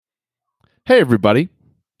Hey, everybody.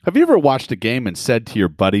 Have you ever watched a game and said to your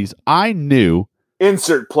buddies, I knew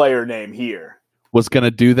Insert player name here. was going to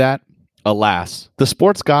do that? Alas, the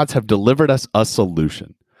sports gods have delivered us a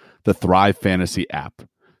solution: the Thrive Fantasy app.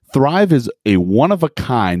 Thrive is a one of a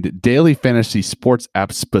kind daily fantasy sports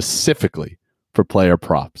app specifically for player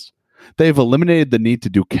props. They've eliminated the need to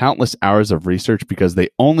do countless hours of research because they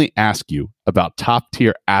only ask you about top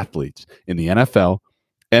tier athletes in the NFL,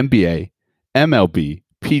 NBA, MLB,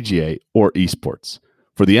 PGA, or esports.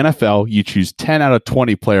 For the NFL, you choose 10 out of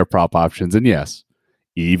 20 player prop options, and yes,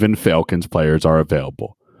 even Falcons players are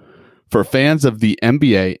available. For fans of the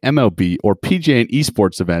NBA, MLB, or PGA and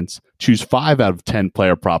esports events, choose 5 out of 10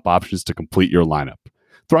 player prop options to complete your lineup.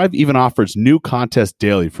 Thrive even offers new contests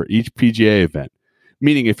daily for each PGA event,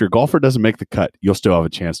 meaning if your golfer doesn't make the cut, you'll still have a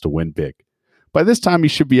chance to win big. By this time, you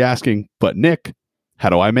should be asking, but Nick, how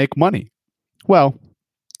do I make money? Well,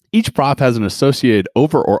 each prop has an associated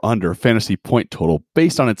over or under fantasy point total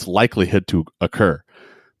based on its likelihood to occur.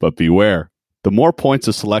 But beware, the more points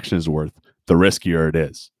a selection is worth, the riskier it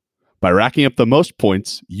is. By racking up the most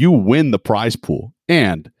points, you win the prize pool.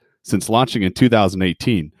 And since launching in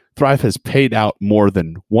 2018, Thrive has paid out more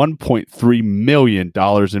than $1.3 million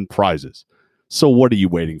in prizes. So what are you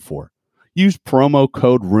waiting for? Use promo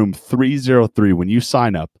code ROOM303 when you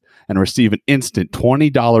sign up and receive an instant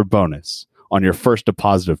 $20 bonus on your first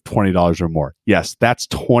deposit of $20 or more. Yes, that's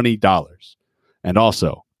 $20. And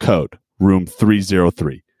also code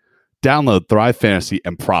ROOM303. Download Thrive Fantasy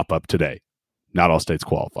and prop up today. Not all states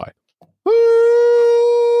qualify.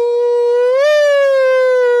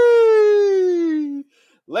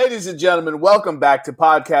 Ladies and gentlemen, welcome back to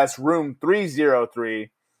Podcast Room 303.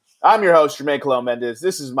 I'm your host, Jermaine Colon Mendez.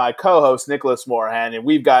 This is my co-host, Nicholas Morahan, and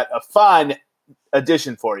we've got a fun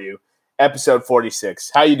edition for you, episode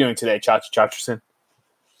 46. How are you doing today, Chacherson?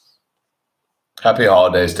 Happy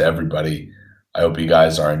holidays to everybody. I hope you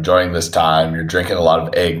guys are enjoying this time. You're drinking a lot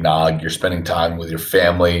of eggnog. You're spending time with your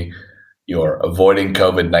family. You're avoiding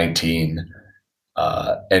COVID-19,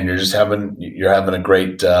 and you're having a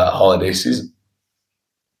great holiday season.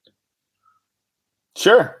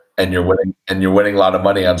 Sure. And you're winning a lot of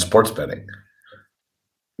money on sports betting.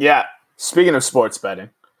 Yeah. Speaking of sports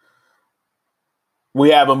betting,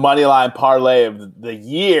 we have a moneyline parlay of the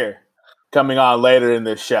year coming on later in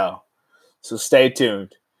this show. So stay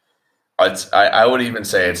tuned. I would even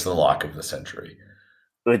say it's the lock of the century.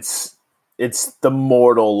 It's the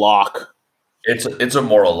mortal lock. It's a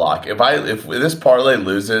moral lock. If this parlay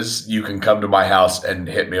loses, you can come to my house and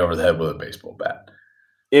hit me over the head with a baseball bat.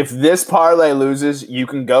 If this parlay loses, you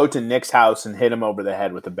can go to Nick's house and hit him over the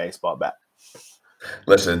head with a baseball bat.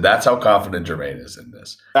 Listen, that's how confident Jermaine is in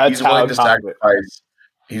this. He's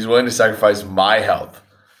willing to sacrifice my health.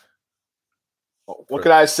 What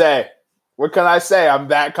can I say? What can I say? I'm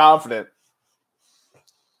that confident.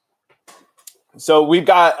 So we've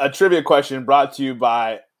got a trivia question brought to you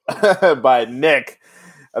by by Nick,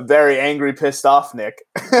 a very angry, pissed off Nick.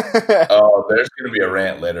 Oh, there's going to be a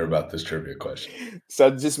rant later about this trivia question. So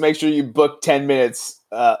just make sure you book 10 minutes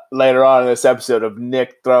later on in this episode of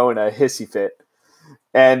Nick throwing a hissy fit.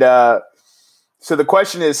 And so the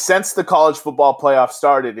question is, since the college football playoff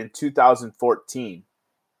started in 2014,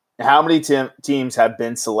 how many teams have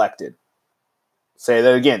been selected? Say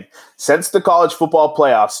that again. Since the college football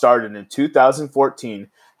playoff started in 2014,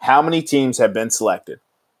 how many teams have been selected?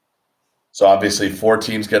 So obviously 4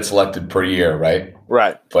 teams get selected per year, right?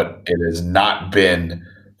 Right. But it has not been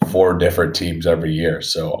 4 different teams every year.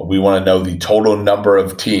 So we want to know the total number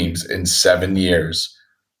of teams in 7 years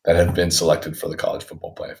that have been selected for the college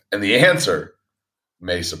football playoff. And the answer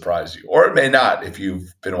may surprise you, or it may not if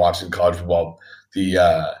you've been watching college football,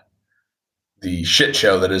 the shit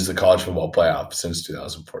show that is the college football playoff since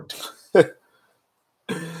 2014.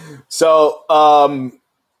 So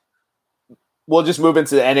we'll just move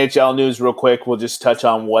into the NHL news real quick. We'll just touch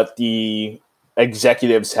on what the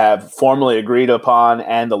executives have formally agreed upon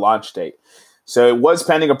and the launch date. So it was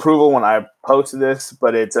pending approval when I posted this,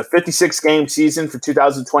 but it's a 56-game season for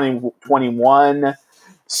 2020-21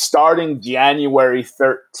 starting January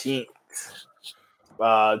 13th.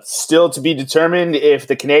 Still to be determined if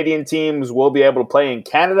the Canadian teams will be able to play in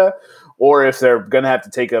Canada or if they're going to have to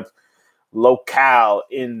take up locale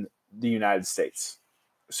in the United States.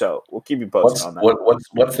 So we'll keep you posted on that.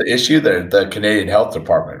 What's the issue there? The Canadian Health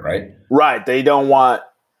Department, right? Right. They don't want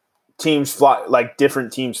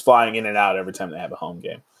different teams flying in and out every time they have a home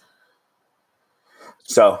game.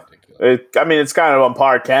 So, it's kind of on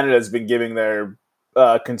par. Canada's been giving their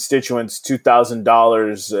constituents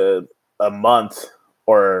 $2,000 a month,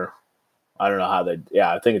 or I don't know how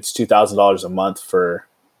I think it's $2,000 a month for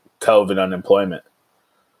COVID unemployment.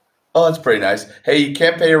 Oh, that's pretty nice. Hey, you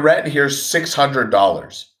can't pay your rent. Here's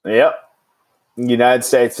 $600. Yep. United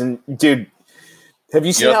States. And, dude, have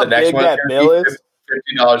you seen You know how what the next big one that bill is?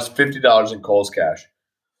 $50 in Kohl's Cash.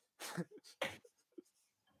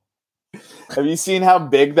 Have you seen how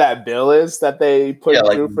big that bill is that they put Yeah,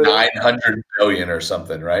 like through for that? 900 billion or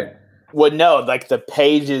something, right? Well, no, like the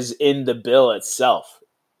pages in the bill itself.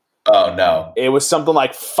 Oh no. It was something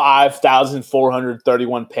like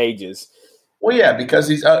 5,431 pages. Well, yeah, because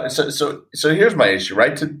he's so here's my issue,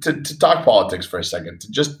 right? To talk politics for a second,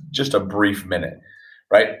 to just a brief minute,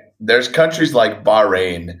 right? There's countries like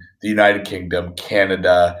Bahrain, the United Kingdom,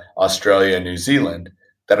 Canada, Australia, New Zealand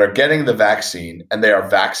that are getting the vaccine, and they are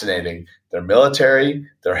vaccinating their military,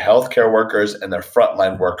 their healthcare workers, and their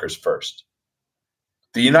frontline workers first.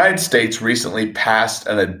 The United States recently passed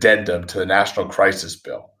an addendum to the National Crisis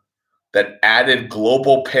Bill that added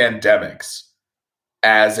global pandemics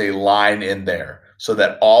as a line in there so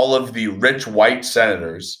that all of the rich white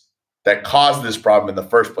senators that caused this problem in the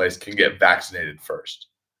first place can get vaccinated first.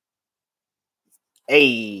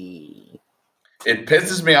 Hey. It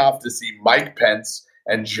pisses me off to see Mike Pence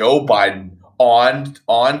and Joe Biden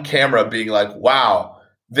on camera being like, wow,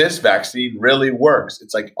 this vaccine really works.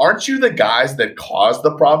 It's like, aren't you the guys that caused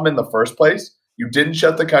the problem in the first place? You didn't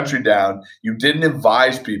shut the country down. You didn't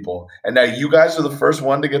advise people. And now you guys are the first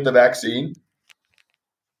one to get the vaccine?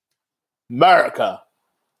 America.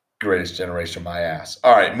 Greatest generation, my ass.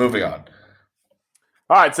 All right, moving on.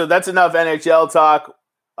 All right, so that's enough NHL talk.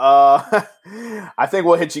 I think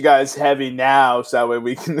we'll hit you guys heavy now so that way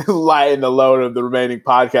we can lighten the load of the remaining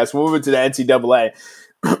podcast. We'll move into the NCAA.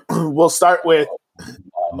 We'll start with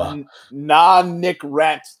non-Nick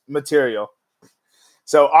Rent material.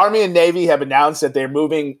 So Army and Navy have announced that they're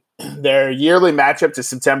moving their yearly matchup to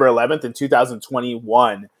September 11th in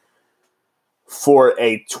 2021 for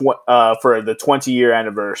the 20-year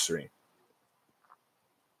anniversary.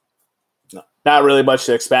 Not really much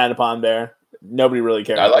to expand upon there. Nobody really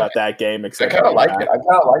cares about that game. Except I kind of like it. I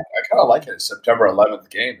kind of like it. September 11th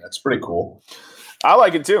game. That's pretty cool. I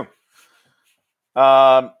like it too.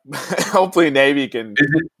 Hopefully Navy can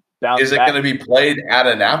bounce Is it going to be played at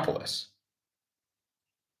Annapolis?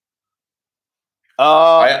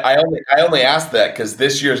 I only asked that because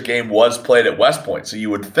this year's game was played at West Point, so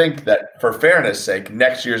you would think that for fairness' sake,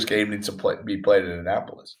 next year's game needs to be played at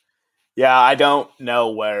Annapolis. Yeah, I don't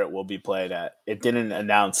know where it will be played at. It didn't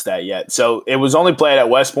announce that yet, so it was only played at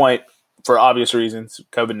West Point for obvious reasons,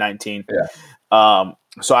 COVID-19. Yeah.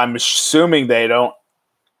 So I'm assuming they don't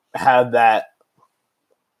have that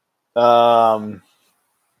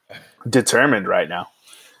determined right now,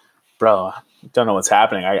 bro. I don't know what's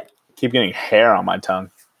happening. I keep getting hair on my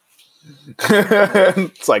tongue.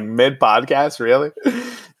 It's like mid-podcast, really?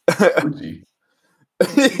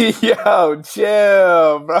 Yo,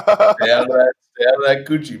 chill, bro. Stay out of that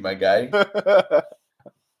Gucci, my guy.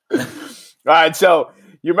 All right, so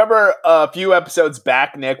you remember a few episodes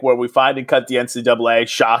back, Nick, where we find and cut the NCAA?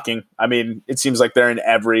 Shocking. I mean, it seems like they're in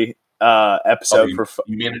every episode.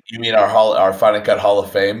 You mean our Find and Cut Hall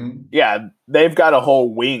of Fame? Yeah, they've got a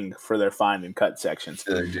whole wing for their Find and Cut sections.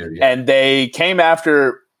 Yeah, they do, yeah. And they came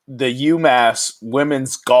after the UMass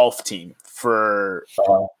women's golf team for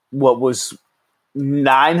what was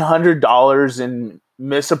 $900 in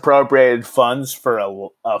misappropriated funds for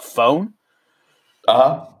a phone.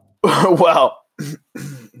 Well,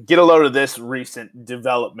 get a load of this recent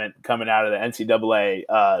development coming out of the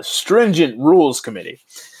NCAA stringent rules committee.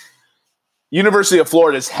 University of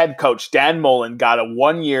Florida's head coach Dan Mullen got a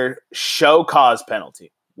 1-year show cause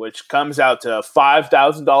penalty, which comes out to a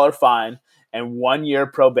 $5,000 fine and 1-year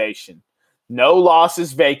probation. No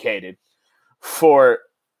losses vacated for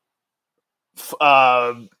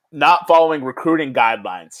not following recruiting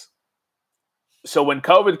guidelines. So when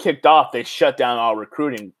COVID kicked off, they shut down all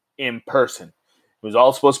recruiting in person. It was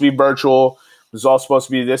all supposed to be virtual. It was all supposed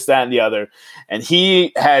to be this, that, and the other. And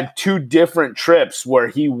he had 2 different trips where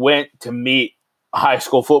he went to meet high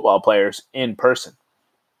school football players in person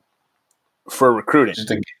for recruiting.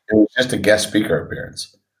 It was just a guest speaker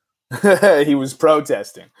appearance. He was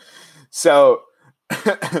protesting. So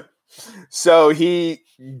he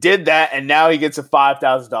did that, and now he gets a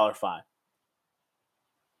 $5,000 fine.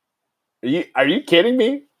 Are you kidding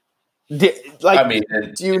me? Do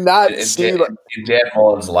you not see? In Dan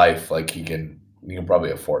Mullen's life, like he can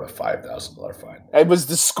probably afford a $5,000 fine. It was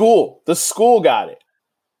the school. The school got it.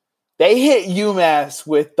 They hit UMass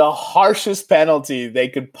with the harshest penalty they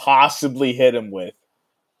could possibly hit him with.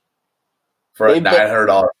 For a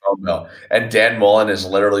 $900 phone bill. And Dan Mullen is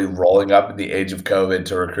literally rolling up in the age of COVID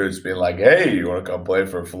to recruits being like, hey, you want to come play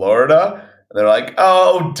for Florida? And they're like,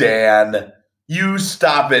 oh, Dan, You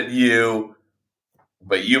stop it, you.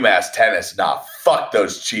 But UMass tennis, nah, fuck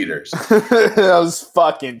those cheaters. Those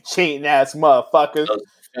fucking cheating ass motherfuckers. Those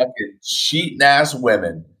fucking cheating ass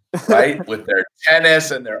women, right? With their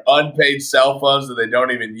tennis and their unpaid cell phones that they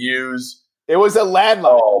don't even use. It was a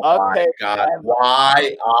landline. Oh my Unpaid God. landline.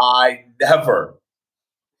 Why I never.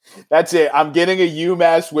 That's it. I'm getting a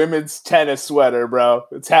UMass women's tennis sweater, bro.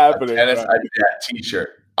 It's happening. Tennis, bro. t-shirt.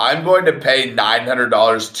 I'm going to pay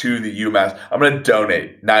 $900 to the UMass. I'm going to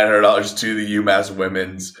donate $900 to the UMass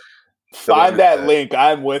women's. Find that link.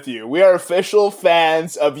 I'm with you. We are official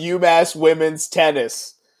fans of UMass women's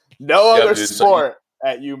tennis. No other sport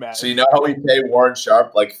at UMass. So you know how we pay Warren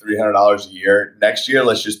Sharp like $300 a year? Next year,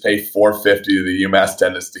 let's just pay $450 to the UMass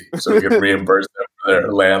tennis team so we can reimburse them for their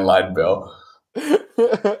landline bill.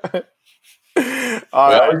 All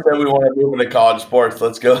right. We said we want to move into college sports.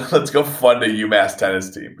 Let's go fund a UMass tennis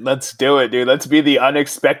team. Let's do it, dude. Let's be the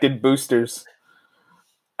unexpected boosters.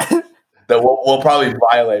 That we'll probably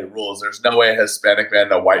violate rules. There's no way a Hispanic man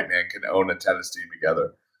and a white man can own a tennis team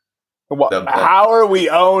together. How are we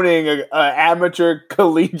owning an amateur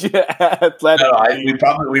collegiate athletic?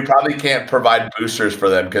 No, we probably can't provide boosters for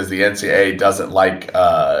them because the NCAA doesn't like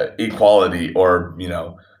equality or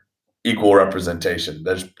equal representation.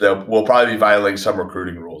 We'll probably be violating some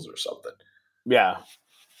recruiting rules or something. Yeah.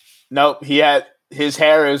 Nope. His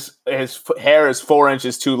hair is 4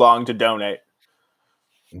 inches too long to donate.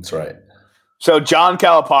 That's right. So John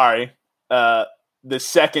Calipari, the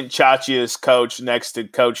second chachiest coach next to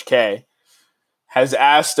Coach K, has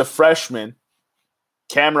asked a freshman,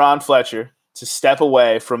 Cameron Fletcher, to step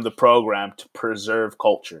away from the program to preserve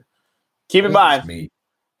culture. Keep in mind,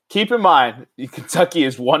 Kentucky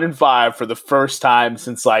is 1-5 for the first time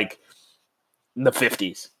since like the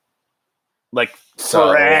 50s, like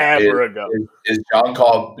forever ago. Is John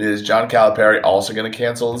Calipari also going to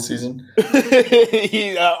cancel the season?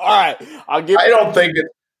 All right, I don't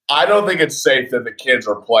think it's safe that the kids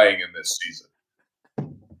are playing in this season.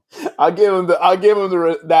 I'll give him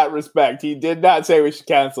that respect. He did not say we should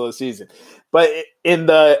cancel the season, but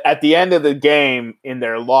at the end of the game in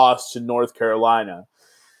their loss to North Carolina,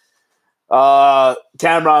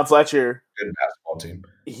 Cameron Fletcher, good basketball team,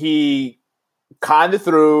 he kind of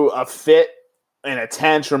threw a fit and a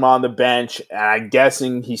tantrum on the bench, and I'm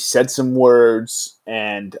guessing he said some words,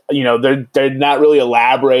 and they're not really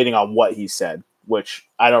elaborating on what he said, which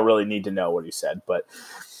I don't really need to know what he said, but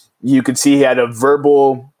you could see he had a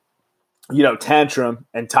verbal tantrum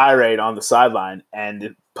and tirade on the sideline.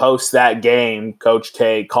 And post that game, Coach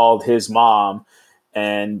K called his mom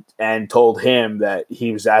and told him that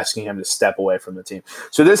he was asking him to step away from the team.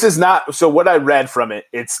 So this is not – so what I read from it,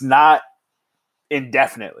 it's not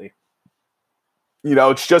indefinitely.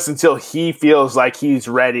 It's just until he feels like he's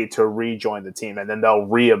ready to rejoin the team, and then they'll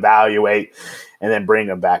reevaluate and then bring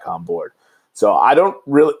him back on board. So I don't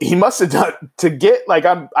really – he must have done – to get – like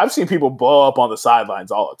I've seen people blow up on the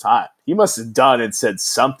sidelines all the time. He must have done and said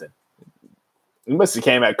something. He must have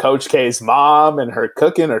came at Coach K's mom and her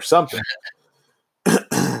cooking or something.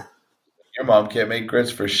 Your mom can't make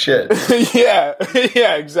grits for shit. Yeah,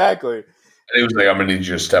 exactly. And he was like, I'm going to need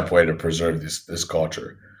you to step away to preserve this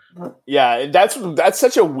culture. Yeah, that's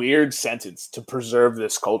such a weird sentence, to preserve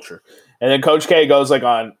this culture. And then Coach K goes like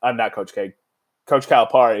on – I'm not Coach K. Coach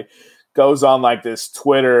Calipari goes on like this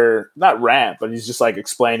Twitter, not rant, but he's just like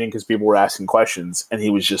explaining because people were asking questions. And he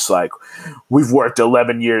was just like, we've worked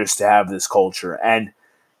 11 years to have this culture and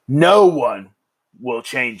no one will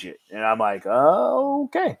change it. And I'm like, oh,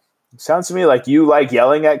 okay. Sounds to me like you like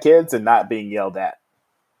yelling at kids and not being yelled at.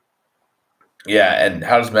 Yeah, and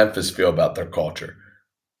how does Memphis feel about their culture?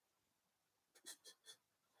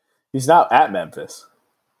 He's not at Memphis.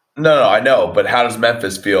 No, I know. But how does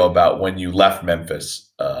Memphis feel about when you left Memphis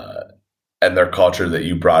and their culture that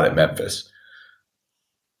you brought at Memphis,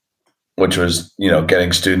 which was,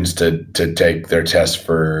 getting students to take their tests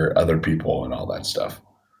for other people and all that stuff?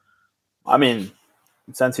 I mean,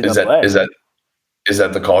 it's NCAA. Is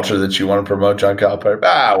that the culture that you want to promote, John Calipari?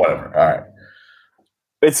 Whatever. All right.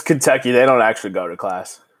 It's Kentucky. They don't actually go to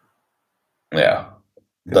class. Yeah.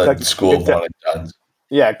 The school of one and done.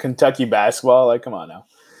 Yeah, Kentucky basketball. Like, come on now.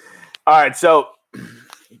 All right, so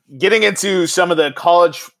getting into some of the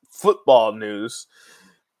college football news,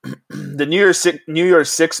 the New Year's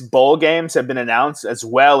Six bowl games have been announced, as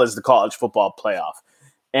well as the college football playoff.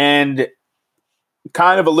 And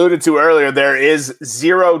kind of alluded to earlier, there is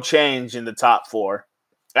zero change in the top four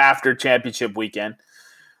after championship weekend.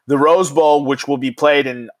 The Rose Bowl, which will be played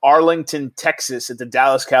in Arlington, Texas at the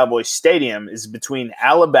Dallas Cowboys Stadium, is between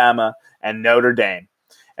Alabama and Notre Dame.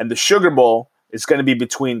 And the Sugar Bowl is going to be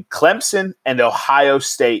between Clemson and Ohio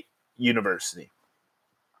State University.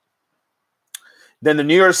 Then the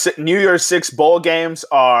New Year's Six bowl games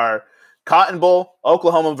are Cotton Bowl,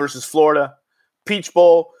 Oklahoma versus Florida, Peach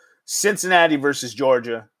Bowl, Cincinnati versus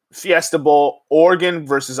Georgia, Fiesta Bowl, Oregon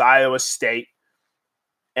versus Iowa State,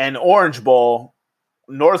 and Orange Bowl,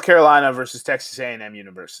 North Carolina versus Texas A&M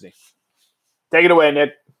University. Take it away,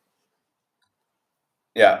 Nick.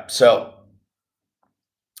 Yeah, so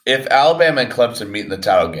if Alabama and Clemson meet in the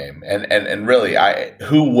title game, and really,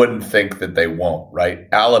 who wouldn't think that they won't, right?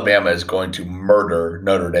 Alabama is going to murder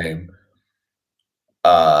Notre Dame.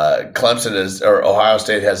 Ohio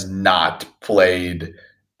State has not played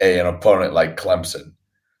an opponent like Clemson.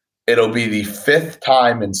 It'll be the 5th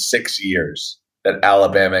time in 6 years that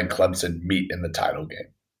Alabama and Clemson meet in the title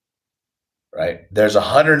game, right? There's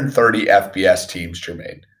 130 FBS teams,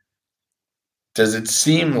 Jermaine. Does it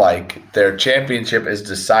seem like their championship is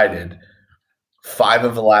decided 5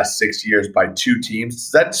 of the last 6 years by 2 teams?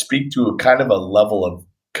 Does that speak to a kind of a level of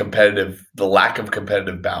the lack of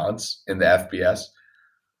competitive balance in the FBS?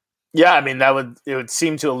 Yeah, I mean, it would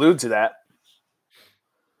seem to allude to that.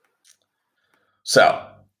 So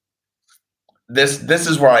this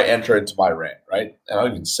is where I enter into my rant, right? And I'll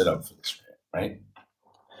even sit up for this rant,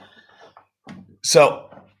 right? So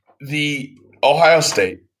the Ohio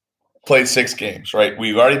State played 6 games, right?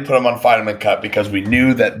 We've already put them on Fineman Cup because we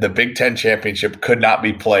knew that the Big Ten championship could not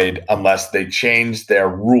be played unless they changed their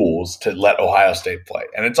rules to let Ohio State play.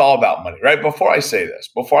 And it's all about money, right? Before I say this,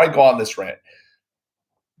 before I go on this rant,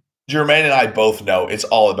 Jermaine and I both know it's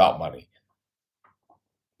all about money.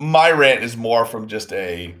 My rant is more from just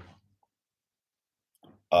a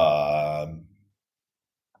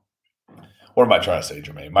what am I trying to say,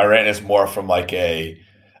 Jermaine? My rant is more from like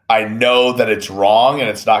I know that it's wrong and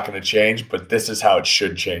it's not going to change, but this is how it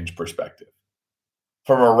should change perspective.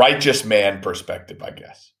 From a righteous man perspective, I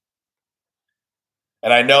guess.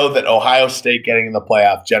 And I know that Ohio State getting in the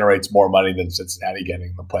playoff generates more money than Cincinnati getting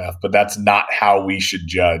in the playoff, but that's not how we should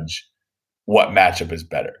judge what matchup is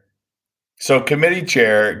better. So committee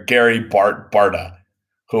chair Gary Barta,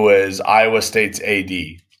 who is Iowa State's AD,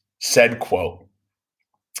 said, quote,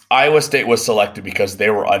 Iowa State was selected because they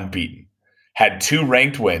were unbeaten, had 2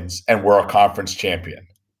 ranked wins, and were a conference champion.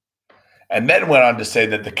 And then went on to say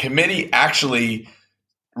that the committee actually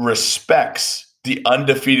respects the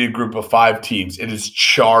undefeated group of 5 teams it is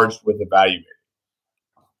charged with evaluating.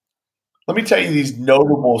 Let me tell you these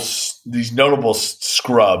notable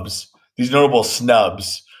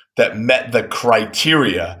snubs that met the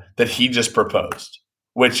criteria that he just proposed,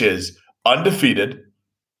 which is undefeated,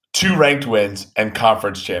 2 ranked wins, and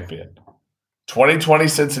conference champion. 2020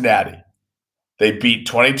 Cincinnati. They beat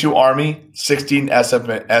 22 Army, 16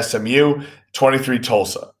 SMU, 23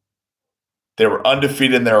 Tulsa. They were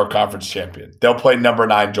undefeated and they were a conference champion. They'll play number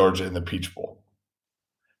 9 Georgia in the Peach Bowl.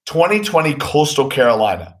 2020 Coastal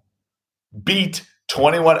Carolina beat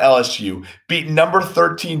 21 LSU, beat number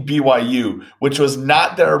 13 BYU, which was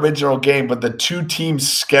not their original game, but the 2 teams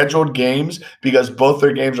scheduled games because both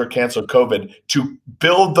their games are canceled COVID to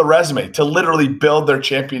build the resume, to literally build their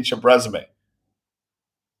championship resume.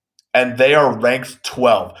 And they are ranked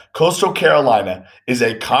 12. Coastal Carolina is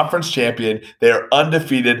a conference champion. They are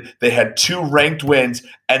undefeated. They had 2 ranked wins,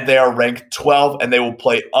 and they are ranked 12, and they will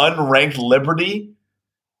play unranked Liberty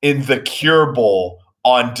in the Cure Bowl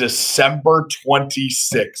on December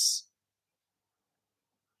 26th.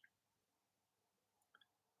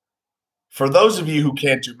 For those of you who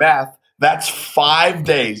can't do math, that's 5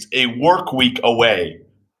 days, a work week away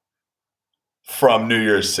from New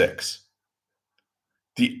Year's 6.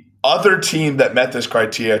 The other team that met this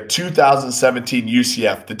criteria, 2017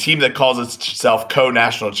 UCF, the team that calls itself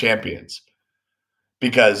co-national champions,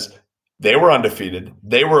 because they were undefeated.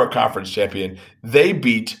 They were a conference champion. They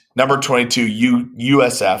beat number 22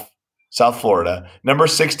 USF, South Florida, number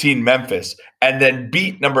 16 Memphis, and then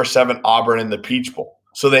beat number 7 Auburn in the Peach Bowl.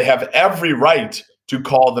 So they have every right to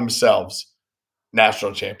call themselves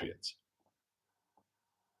national champions.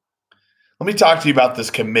 Let me talk to you about this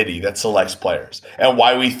committee that selects players and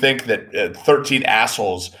why we think that 13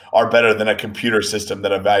 assholes are better than a computer system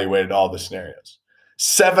that evaluated all the scenarios.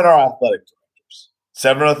 7 are athletic directors.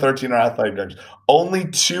 7 of the 13 are athletic directors. Only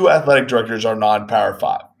 2 athletic directors are non-Power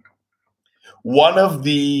 5. One of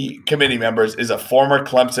the committee members is a former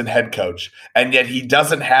Clemson head coach, and yet he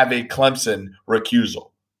doesn't have a Clemson recusal.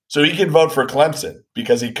 So he can vote for Clemson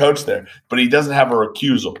because he coached there, but he doesn't have a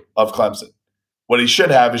recusal of Clemson. What he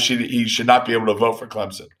should have is he should not be able to vote for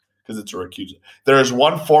Clemson because it's a recusal. There is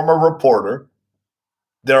 1 former reporter.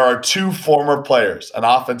 There are 2 former players, an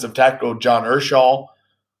offensive tackle, John Urshaw,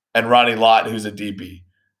 and Ronnie Lott, who's a DB.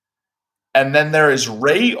 And then there is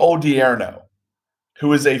Ray Odierno,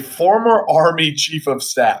 who is a former Army chief of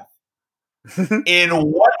staff. In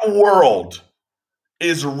what world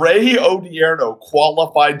is Ray Odierno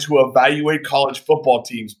qualified to evaluate college football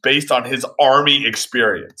teams based on his Army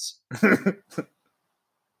experience?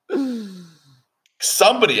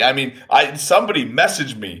 Somebody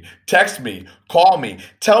message me, text me, call me,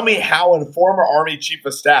 tell me how a former Army chief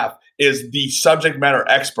of staff is the subject matter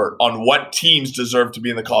expert on what teams deserve to be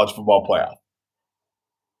in the college football playoff.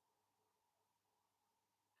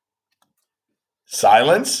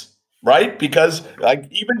 Silence. Right? Because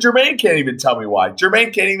even Jermaine can't even tell me why.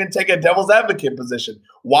 Jermaine can't even take a devil's advocate position.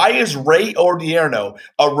 Why is Ray Odierno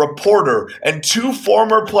a reporter and 2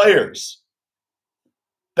 former players?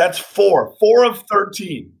 That's 4 of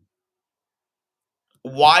 13.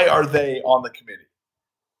 Why are they on the committee?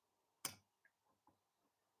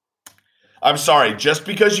 I'm sorry, just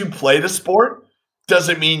because you play the sport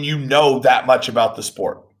doesn't mean you know that much about the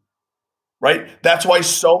sport. Right? That's why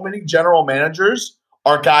so many general managers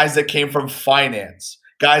are guys that came from finance,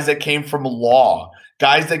 guys that came from law,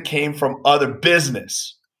 guys that came from other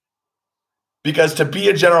business. Because to be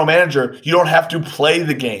a general manager, you don't have to play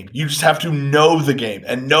the game. You just have to know the game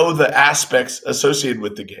and know the aspects associated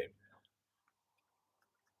with the game.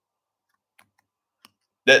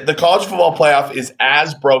 The college football playoff is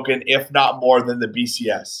as broken, if not more, than the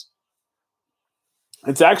BCS.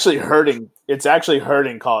 It's actually hurting. It's actually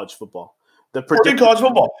hurting college football. Hurting college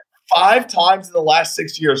football. 5 times in the last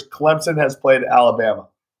 6 years, Clemson has played Alabama.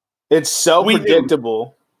 It's so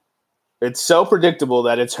predictable. It's so predictable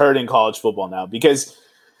that it's hurting college football now because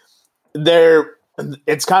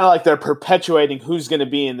it's kind of like they're perpetuating who's going to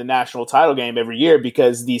be in the national title game every year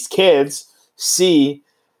because these kids see,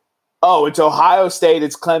 oh, it's Ohio State,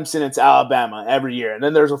 it's Clemson, it's Alabama every year. And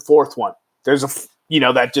then there's a fourth one. There's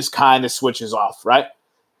that just kind of switches off, right?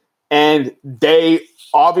 And they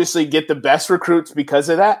obviously get the best recruits because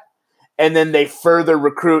of that. And then they further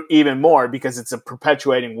recruit even more because it's a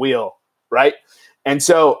perpetuating wheel, right? And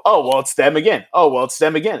so, it's them again. It's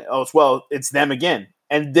them again. It's them again.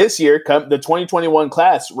 And this year, the 2021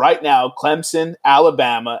 class, right now, Clemson,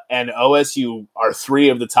 Alabama, and OSU are 3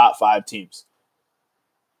 of the top 5 teams.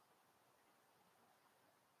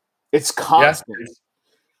 It's constant. Yeah.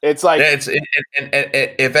 It's like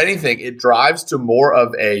if anything, it drives to more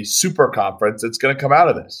of a super conference that's going to come out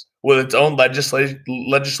of this with its own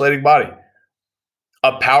legislating body.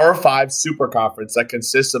 A Power 5 super conference that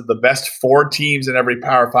consists of the best 4 teams in every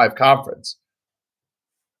Power 5 conference.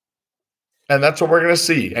 And that's what we're going to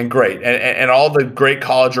see. And great. And all the great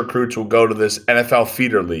college recruits will go to this NFL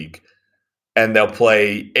feeder league. And they'll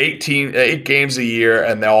play 8 games a year,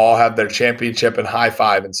 and they'll all have their championship and high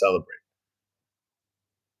five and celebrate.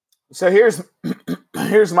 So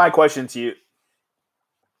here's my question to you.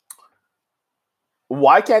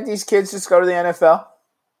 Why can't these kids just go to the NFL?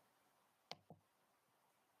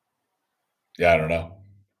 Yeah, I don't know.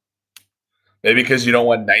 Maybe because you don't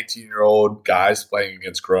want 19-year-old guys playing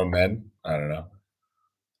against grown men. I don't know.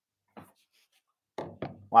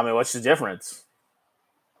 Well, I mean, what's the difference?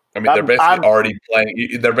 I mean, they're basically already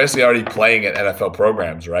playing. They're basically already playing at NFL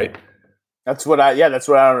programs, right? That's what I don't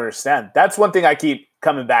understand. That's one thing I keep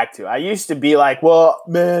coming back to. I used to be like, well,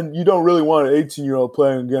 man, you don't really want an 18-year-old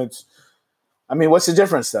playing against. I mean, what's the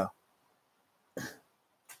difference, though? At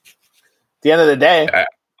the end of the day,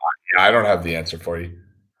 I don't have the answer for you.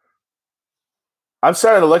 I'm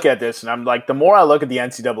starting to look at this, and I'm like, the more I look at the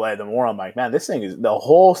NCAA, the more I'm like, man, the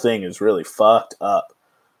whole thing is really fucked up.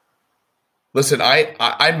 Listen,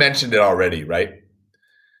 I mentioned it already, right?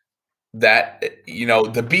 That,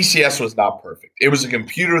 the BCS was not perfect. It was a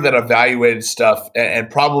computer that evaluated stuff and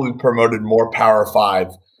probably promoted more Power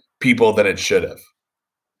 5 people than it should have.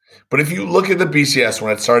 But if you look at the BCS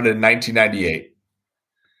when it started in 1998,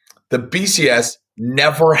 the BCS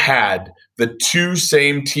never had the 2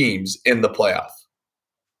 same teams in the playoff.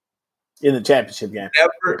 In the championship game.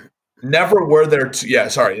 Never were there in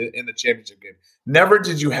the championship game. Never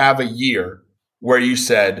did you have a year where you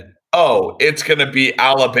said, oh, it's going to be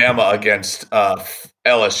Alabama against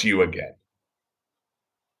LSU again.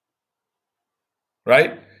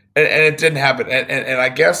 Right? And it didn't happen. And I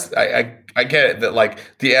guess I get it that like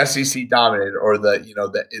the SEC dominated or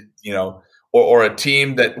or a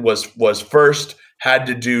team that was first had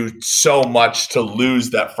to do so much to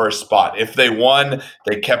lose that first spot. If they won,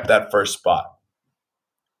 they kept that first spot.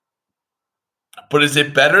 But is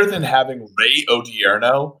it better than having Ray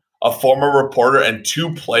Odierno, a former reporter, and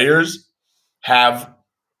 2 players have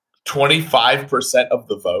 25% of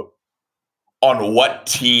the vote on what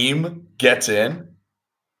team gets in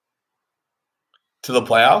to the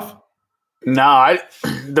playoff? No,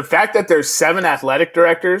 the fact that there's 7 athletic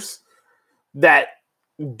directors that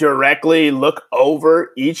directly look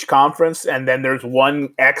over each conference and then there's one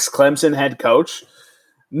ex-Clemson head coach,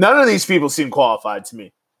 none of these people seem qualified to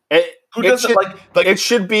me. It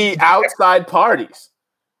should be outside parties.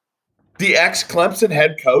 The ex-Clemson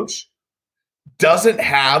head coach doesn't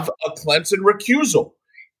have a Clemson recusal.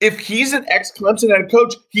 If he's an ex-Clemson head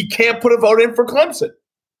coach, he can't put a vote in for Clemson.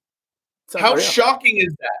 How shocking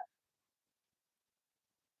is that?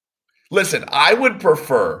 Listen, I would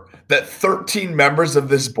prefer that 13 members of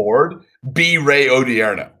this board be Ray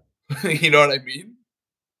Odierno. You know what I mean?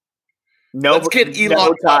 Let's get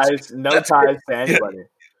Elon Musk. No ties to anybody.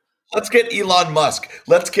 Let's get Elon Musk.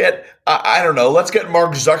 Let's get, let's get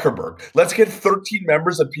Mark Zuckerberg. Let's get 13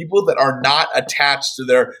 members of people that are not attached to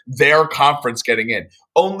their conference getting in.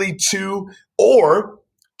 Only 2, or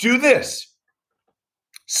do this.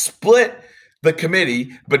 Split the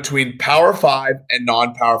committee between Power 5 and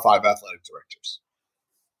non-Power 5 athletic directors.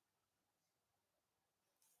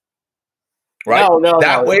 Right?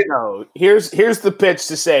 No. Here's the pitch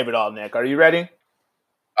to save it all, Nick. Are you ready?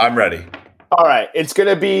 I'm ready. All right. It's going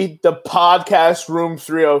to be the podcast Room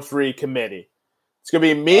 303 committee. It's going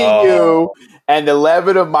to be me, you, and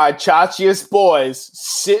 11 of my chachiest boys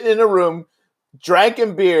sitting in a room,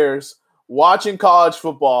 drinking beers, watching college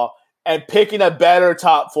football, and picking a better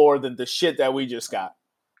top 4 than the shit that we just got.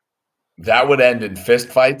 That would end in fist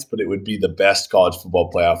fights, but it would be the best college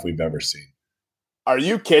football playoff we've ever seen. Are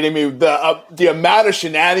you kidding me? The amount of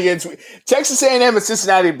shenanigans Texas A&M and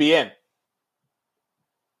Cincinnati would be in.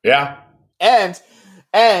 Yeah. And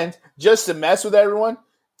just to mess with everyone,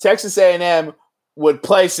 Texas A&M would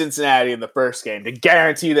play Cincinnati in the first game to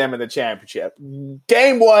guarantee them in the championship.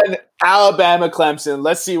 Game 1, Alabama, Clemson.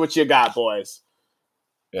 Let's see what you got, boys.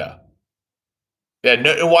 Yeah. Yeah.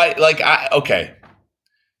 No. Why? Okay.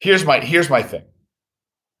 Here's my thing.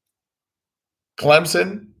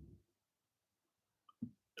 Clemson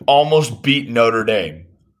almost beat Notre Dame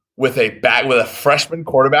with a freshman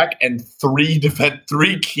quarterback and three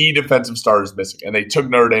key defensive starters missing, and they took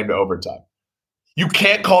Notre Dame to overtime. You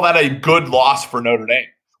can't call that a good loss for Notre Dame,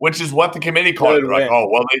 which is what the committee called it. Like, a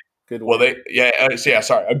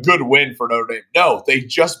good win for Notre Dame. No, they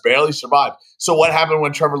just barely survived. So what happened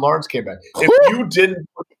when Trevor Lawrence came back? If you didn't,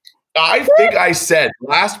 I think I said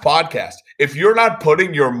last podcast, if you're not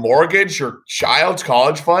putting your mortgage, your child's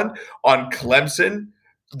college fund on Clemson,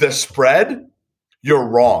 the spread, you're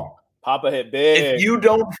wrong. Papa hit big. If you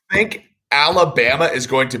don't think Alabama is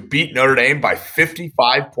going to beat Notre Dame by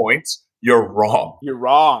 55 points, you're wrong. You're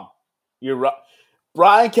wrong.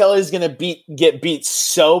 Brian Kelly's going to get beat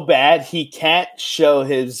so bad he can't show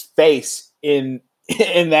his face in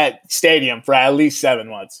that stadium for at least 7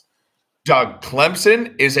 months. Doug,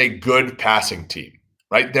 Clemson is a good passing team,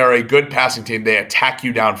 right? They're a good passing team. They attack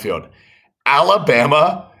you downfield.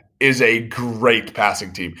 Alabama is a great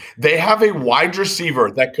passing team. They have a wide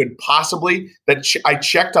receiver that could possibly I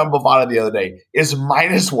checked on Bovada the other day, is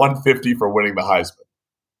minus 150 for winning the Heisman.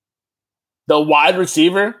 The wide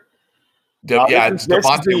receiver? It's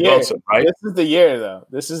Devontae Wilson, right? This is the year, though.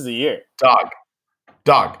 This is the year. Dog.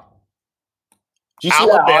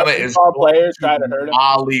 Alabama is players try to hurt him.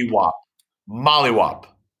 Mollywop.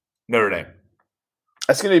 Notre Dame.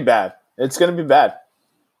 That's going to be bad. It's going to be bad.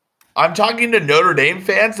 I'm talking to Notre Dame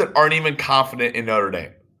fans that aren't even confident in Notre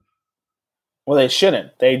Dame. Well, they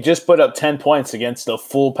shouldn't. They just put up 10 points against the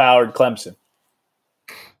full-powered Clemson.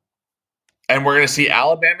 And we're going to see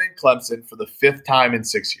Alabama and Clemson for the 5th time in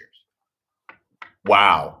 6 years.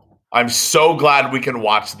 Wow. I'm so glad we can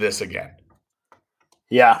watch this again.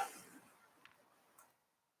 Yeah.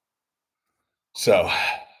 So,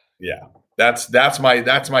 yeah. That's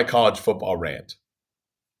my college football rant.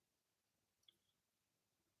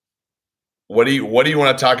 What do you want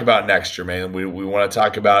to talk about next, Jermaine? We want to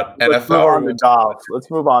talk about NFL.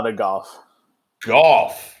 Let's move on to golf.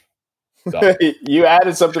 Golf. You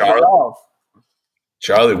added something for golf.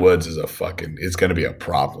 Charlie Woods is it's going to be a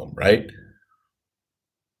problem, right?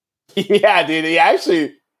 Yeah, dude. He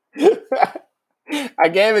actually, I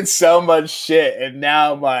gave it so much shit, and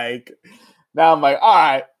now I'm like, all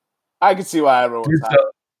right, I can see why everyone's happy.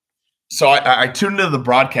 So I tuned into the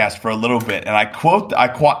broadcast for a little bit, and I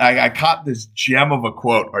caught this gem of a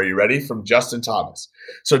quote. Are you ready? From Justin Thomas.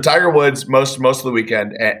 So Tiger Woods most of the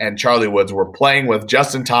weekend and Charlie Woods were playing with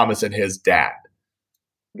Justin Thomas and his dad,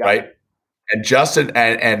 right? And Justin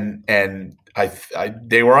and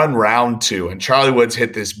they were on round 2, and Charlie Woods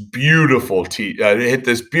hit this beautiful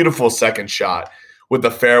second shot with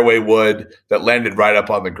the fairway wood that landed right up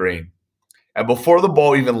on the green. And before the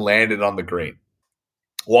ball even landed on the green,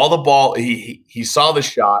 while the ball, he saw the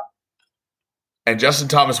shot, And Justin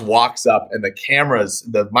Thomas walks up, and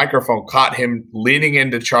the microphone caught him leaning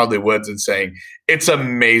into Charlie Woods and saying, "It's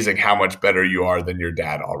amazing how much better you are than your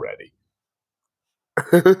dad already."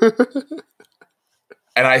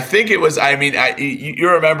 And I think it was. I mean, you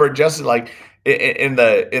remember Justin, like in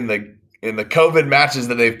the COVID matches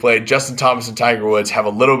that they've played, Justin Thomas and Tiger Woods have a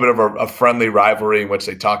little bit of a friendly rivalry in which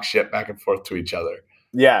they talk shit back and forth to each other.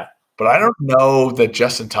 Yeah, but I don't know that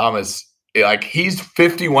Justin Thomas. Like, he's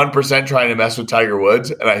 51% trying to mess with Tiger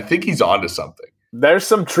Woods, and I think he's onto something. There's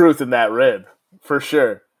some truth in that rib, for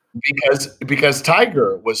sure. Because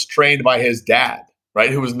Tiger was trained by his dad,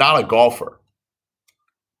 right, who was not a golfer.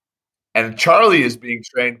 And Charlie is being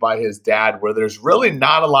trained by his dad where there's really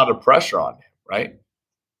not a lot of pressure on him, right?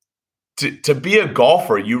 To be a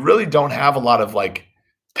golfer, you really don't have a lot of, like,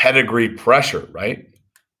 pedigree pressure, right?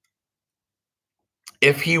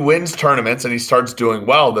 If he wins tournaments and he starts doing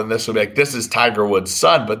well, then this would be like, this is Tiger Woods'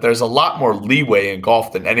 son. But there's a lot more leeway in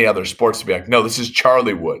golf than any other sports to be like, no, this is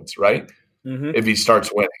Charlie Woods, right? Mm-hmm. If he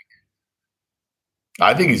starts winning.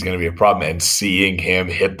 I think he's going to be a problem. And seeing him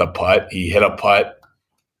hit the putt, he hit a putt.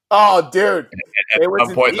 Oh, dude. At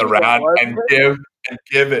one point in the round and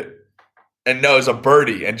give it. And no, it's a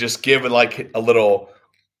birdie. And just give it like a little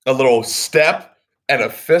step and a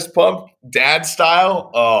fist pump, dad style.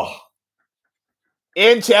 Oh,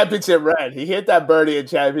 in Championship Red. He hit that birdie in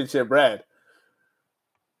Championship Red.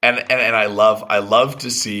 And I love to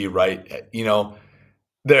see, right, you know,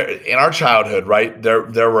 there in our childhood, right, there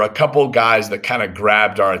were a couple guys that kind of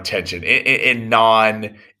grabbed our attention in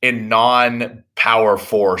non Power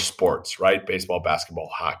 4 sports, right? Baseball, basketball,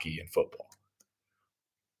 hockey, and football.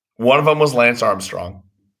 One of them was Lance Armstrong,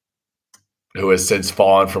 who has since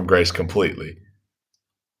fallen from grace completely.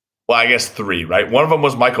 Well, I guess 3, right? One of them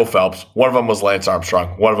was Michael Phelps. One of them was Lance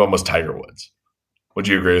Armstrong. One of them was Tiger Woods. Would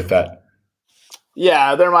you agree with that?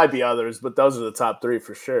 Yeah, there might be others, but those are the top 3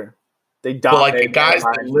 for sure. They dominate. Like the guys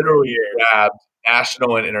that literally grabbed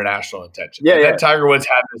national and international attention. Yeah, and then yeah. Tiger Woods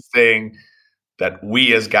had this thing that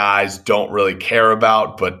we as guys don't really care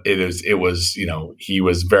about, but it was, you know, he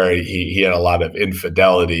had a lot of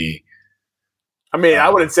infidelity. I mean, I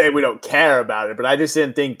wouldn't say we don't care about it, but I just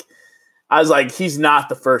didn't think. I was like, he's not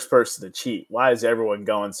the first person to cheat. Why is everyone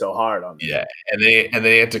going so hard on him? Yeah, and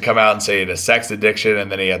they had to come out and say he had a sex addiction, and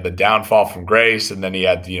then he had the downfall from grace, and then he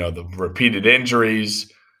had, you know, the repeated injuries.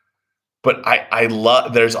 But I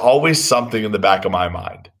love. There's always something in the back of my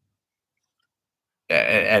mind,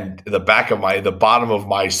 and the bottom of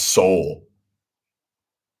my soul,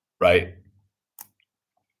 right?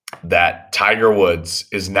 That Tiger Woods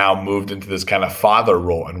is now moved into this kind of father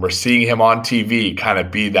role, and we're seeing him on TV kind of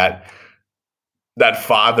be that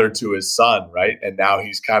father to his son, right? And now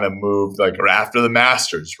he's kind of moved, like, after the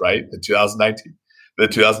Masters, right? The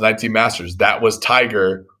 2019 Masters. That was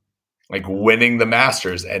Tiger, like, winning the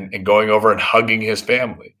Masters and going over and hugging his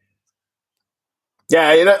family.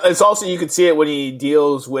 Yeah, it's also, you can see it when he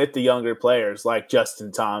deals with the younger players like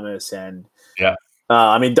Justin Thomas and yeah.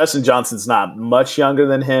 I mean, Dustin Johnson's not much younger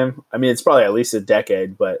than him. I mean, it's probably at least a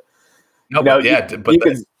decade, but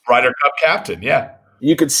the Ryder Cup captain, yeah.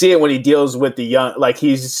 You could see it when he deals with the young, like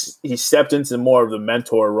he stepped into more of the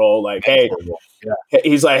mentor role. Like,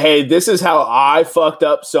 he's like, hey, this is how I fucked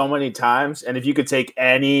up so many times, and if you could take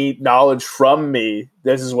any knowledge from me,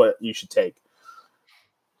 this is what you should take.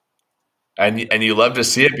 And you love to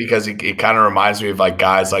see it because it kind of reminds me of, like,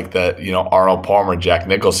 guys like Arnold Palmer, Jack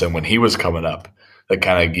Nicholson when he was coming up. That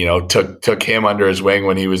kind of, took him under his wing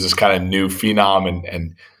when he was this kind of new phenom,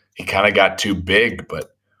 and he kind of got too big, but.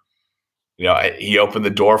 He opened the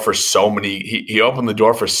door for so many. He opened the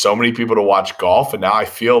door for so many people to watch golf, and now I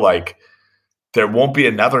feel like there won't be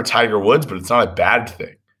another Tiger Woods, but it's not a bad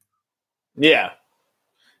thing. Yeah,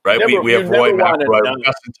 right. We have Roy McIlroy,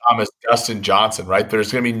 Justin Thomas, Dustin Johnson. Right.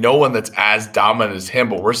 There's going to be no one that's as dominant as him,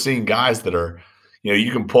 but we're seeing guys that are,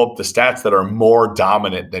 you can pull up the stats that are more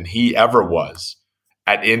dominant than he ever was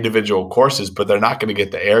at individual courses, but they're not going to get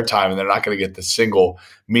the airtime and they're not going to get the single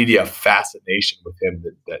media fascination with him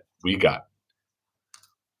that we got.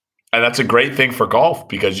 And that's a great thing for golf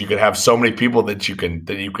because you can have so many people that you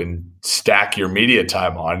can stack your media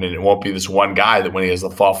time on, and it won't be this one guy that when he has the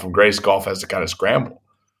fall from grace, golf has to kind of scramble.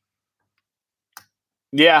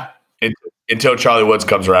 Yeah. Until Charlie Woods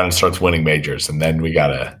comes around and starts winning majors, and then we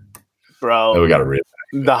gotta read.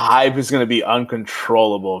 The hype is going to be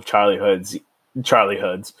uncontrollable if Charlie Woods starts. Charlie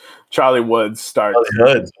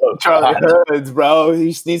Hoods, bro.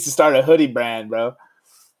 He just needs to start a hoodie brand, bro.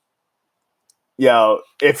 Yo,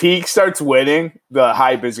 if he starts winning, the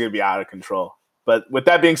hype is going to be out of control. But with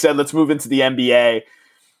that being said, let's move into the NBA.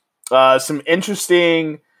 Some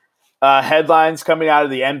interesting headlines coming out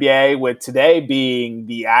of the NBA, with today being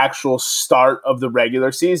the actual start of the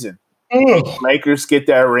regular season. Lakers get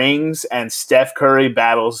their rings, and Steph Curry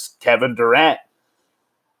battles Kevin Durant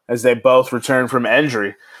as they both return from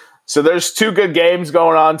injury. So there's two good games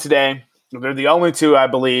going on today. They're the only two, I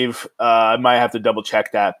believe. I might have to double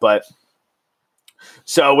check that. But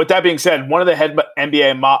so with that being said, one of the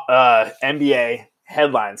NBA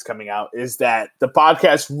headlines coming out is that the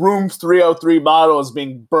podcast Room 303 model is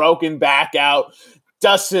being broken back out,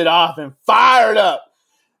 dusted off, and fired up.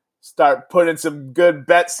 Start putting some good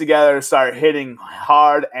bets together. Start hitting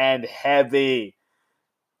hard and heavy.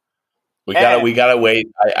 We gotta wait.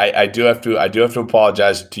 I do have to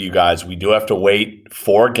apologize to you guys. We do have to wait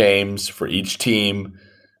 4 games for each team,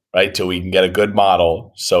 right, till we can get a good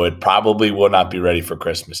model. So it probably will not be ready for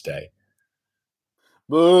Christmas Day.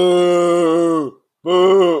 Boo!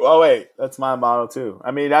 Boo! Oh wait, that's my model too.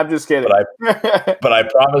 I mean, I'm just kidding. But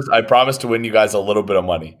I promise to win you guys a little bit of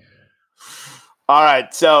money. All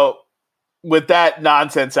right, so with that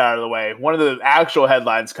nonsense out of the way, one of the actual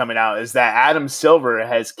headlines coming out is that Adam Silver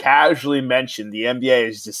has casually mentioned the NBA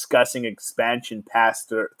is discussing expansion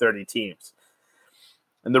past 30 teams.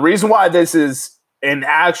 And the reason why this is an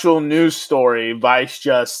actual news story, vice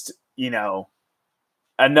just,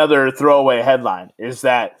 another throwaway headline, is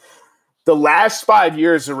that the last 5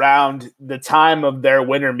 years around the time of their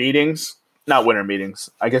winter meetings, not winter meetings,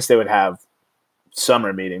 I guess they would have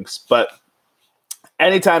summer meetings, but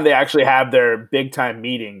anytime they actually have their big time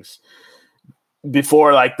meetings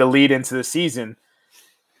before like the lead into the season,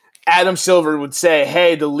 Adam Silver would say,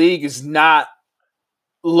 hey, the league is not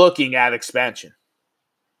looking at expansion.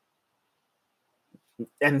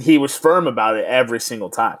 And he was firm about it every single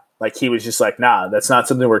time. Like he was just like, nah, that's not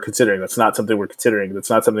something we're considering. That's not something we're considering. That's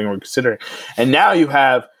not something we're considering. And now you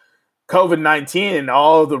have COVID-19 and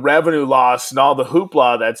all the revenue loss and all the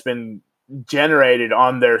hoopla that's been generated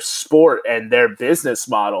on their sport and their business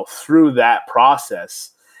model through that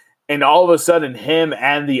process. And all of a sudden, him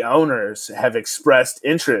and the owners have expressed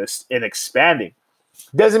interest in expanding.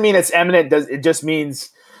 Doesn't mean it's imminent. It just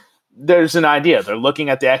means there's an idea. They're looking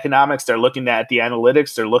at the economics. They're looking at the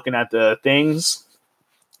analytics. They're looking at the things.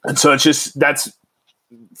 And so it's just, that's,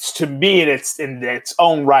 to me, it's in its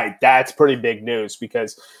own right, that's pretty big news,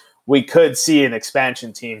 because we could see an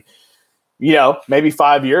expansion team, maybe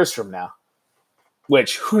 5 years from now.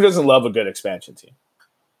 Which, who doesn't love a good expansion team?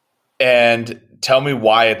 And tell me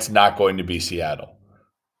why it's not going to be Seattle.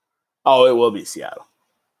 Oh, it will be Seattle.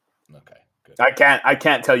 Okay, good. I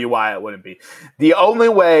can't tell you why it wouldn't be. The only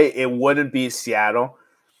way it wouldn't be Seattle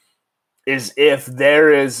is if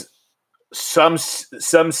there is some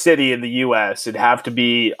city in the U.S. It'd have to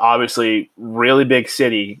be obviously really big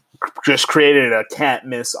city, just created a can't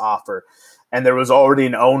miss offer, and there was already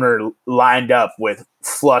an owner lined up with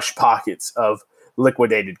flush pockets of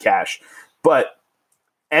liquidated cash. But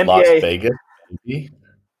NBA, Las Vegas,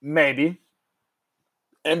 maybe.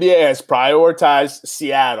 NBA has prioritized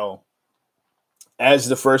Seattle as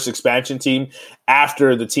the first expansion team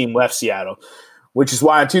after the team left Seattle, which is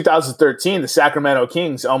why in 2013 the Sacramento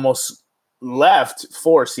Kings almost left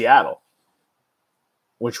for Seattle,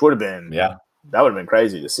 which would have been that would have been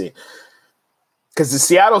crazy to see, because the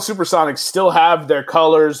Seattle Supersonics still have their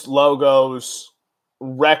colors, logos,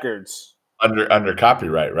 records under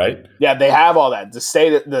copyright, right? Yeah, they have all that.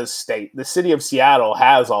 The city of Seattle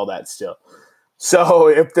has all that still. So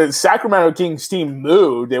if the Sacramento Kings team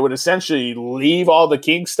moved, they would essentially leave all the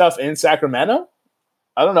Kings stuff in Sacramento.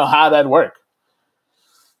 I don't know how that'd work,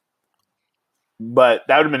 but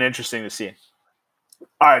that would have been interesting to see.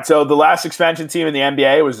 All right, so the last expansion team in the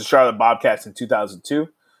NBA was the Charlotte Bobcats in 2002.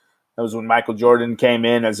 That was when Michael Jordan came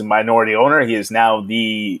in as a minority owner. He is now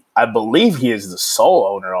I believe he is the sole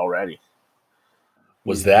owner already.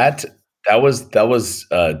 Was that was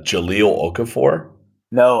Jahlil Okafor?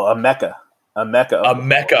 No, Emeka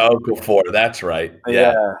Okafor. That's right.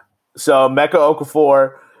 Yeah. So Emeka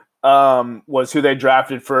Okafor was who they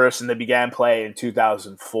drafted first, and they began play in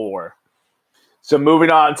 2004. So moving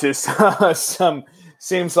on to some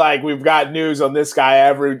seems like we've got news on this guy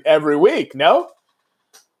every week. No.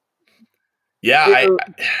 Yeah.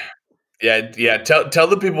 Yeah. Tell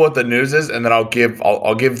the people what the news is, and then I'll give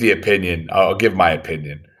the opinion. I'll give my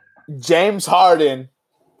opinion. James Harden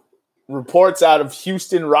reports out of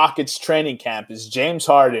Houston Rockets training camp as James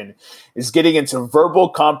Harden is getting into verbal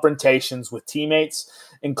confrontations with teammates,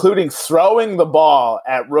 including throwing the ball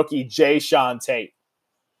at rookie Jae'Sean Tate.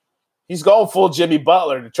 He's going full Jimmy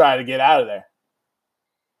Butler to try to get out of there.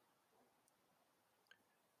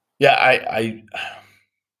 Yeah,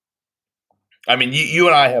 I mean, you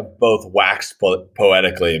and I have both waxed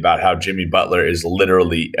poetically about how Jimmy Butler is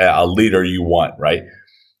literally a leader you want, right?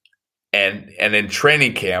 And in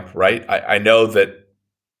training camp, right? I know that,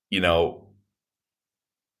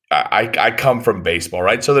 I come from baseball,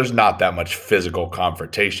 right? So there's not that much physical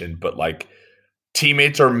confrontation, but like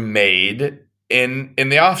teammates are made in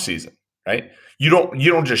the off season, right? You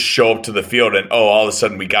don't just show up to the field and all of a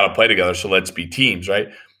sudden we got to play together, so let's be teams, right?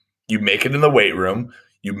 You make it in the weight room,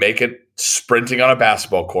 you make it sprinting on a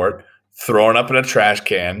basketball court, throwing up in a trash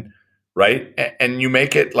can, right? And you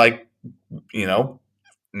make it like,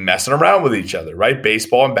 messing around with each other, right?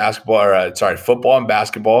 Baseball and basketball, football and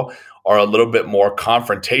basketball are a little bit more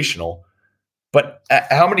confrontational. But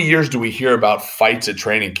how many years do we hear about fights at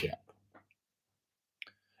training camp?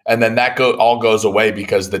 And then that all goes away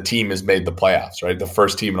because the team has made the playoffs, right? The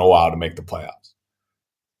first team in a while to make the playoffs.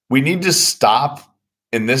 We need to stop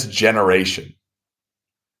in this generation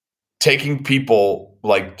taking people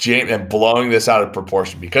like James and blowing this out of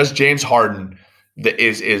proportion, because James Harden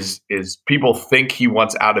is people think he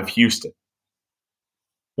wants out of Houston.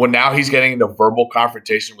 Well, now he's getting into verbal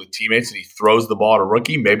confrontation with teammates and he throws the ball at a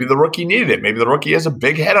rookie. Maybe the rookie needed it. Maybe the rookie has a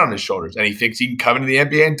big head on his shoulders and he thinks he can come into the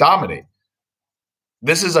NBA and dominate.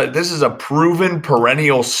 This is a proven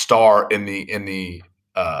perennial star in the NBA.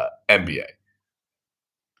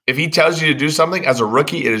 If he tells you to do something as a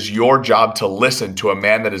rookie, it is your job to listen to a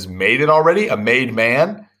man that has made it already, a made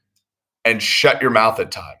man, and shut your mouth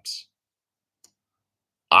at times.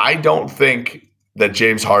 I don't think that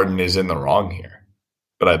James Harden is in the wrong here,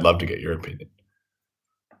 but I'd love to get your opinion.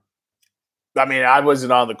 I mean, I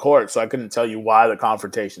wasn't on the court, so I couldn't tell you why the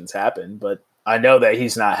confrontations happened, but I know that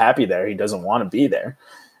he's not happy there. He doesn't want to be there.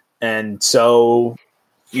 And so,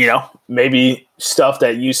 maybe stuff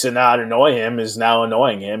that used to not annoy him is now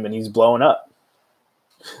annoying him and he's blowing up.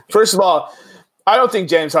 First of all, I don't think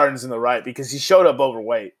James Harden's in the right because he showed up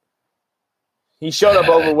overweight. He showed up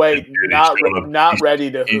overweight, not ready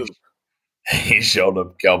to hoop. He showed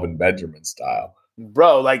up Kelvin Benjamin style.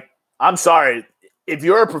 Bro, I'm sorry. If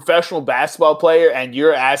you're a professional basketball player and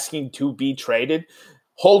you're asking to be traded,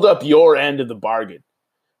 hold up your end of the bargain.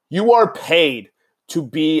 You are paid to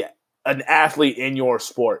be an athlete in your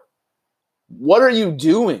sport. What are you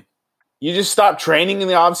doing? You just stop training in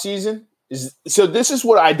the offseason? So this is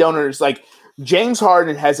what I don't understand. James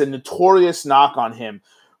Harden has a notorious knock on him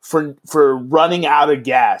for running out of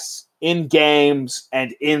gas in games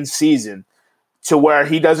and in season to where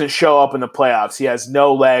he doesn't show up in the playoffs. He has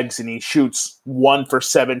no legs and he shoots 1 for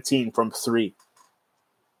 17 from 3.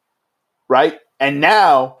 Right? And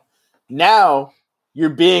now you're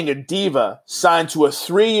being a diva, signed to a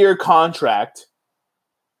 3-year contract,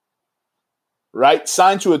 right?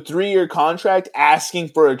 Signed to a 3-year contract, asking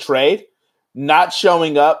for a trade, not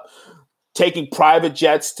showing up, taking private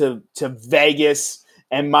jets to Vegas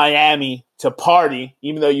and Miami to party,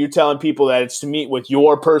 even though you're telling people that it's to meet with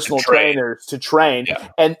your personal trainers to train. Yeah.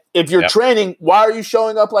 And if you're training, why are you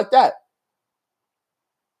showing up like that?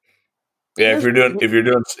 Yeah, if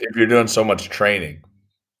you're doing so much training.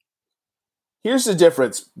 Here's the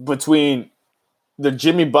difference between the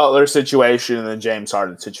Jimmy Butler situation and the James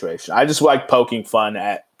Harden situation. I just like poking fun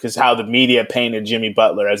at because how the media painted Jimmy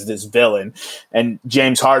Butler as this villain, and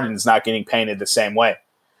James Harden's not getting painted the same way.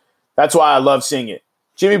 That's why I love seeing it.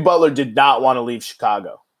 Jimmy Butler did not want to leave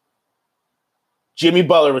Chicago. Jimmy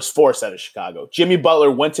Butler was forced out of Chicago. Jimmy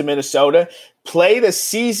Butler went to Minnesota, played a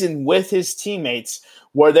season with his teammates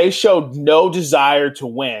where they showed no desire to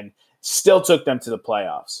win, still took them to the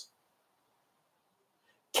playoffs.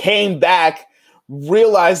 Came back,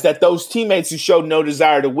 realized that those teammates who showed no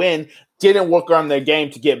desire to win didn't work on their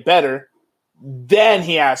game to get better. Then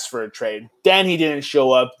he asked for a trade. Then he didn't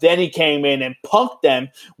show up. Then he came in and punked them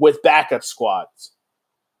with backup squads.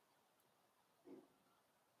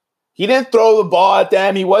 He didn't throw the ball at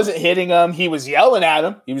them. He wasn't hitting them. He was yelling at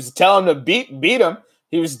them. He was telling them to beat them.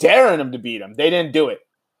 He was daring them to beat them. They didn't do it.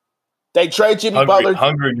 They trade Jimmy Butler.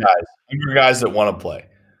 Hungry guys that want to play.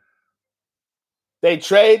 They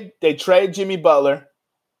trade Jimmy Butler,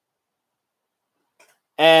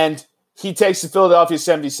 and he takes the Philadelphia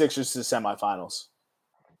 76ers to the semifinals.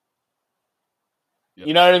 Yep.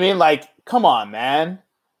 You know what I mean? Come on, man.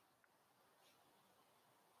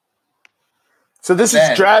 So this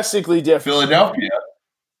is drastically different. Philadelphia.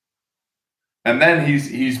 And then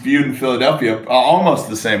he's viewed in Philadelphia almost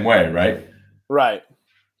the same way, right? Right.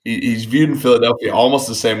 He's viewed in Philadelphia almost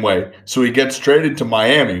the same way. So he gets traded to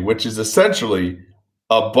Miami, which is essentially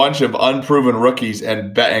a bunch of unproven rookies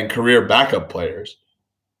and career backup players.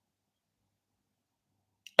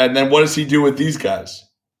 And then what does he do with these guys?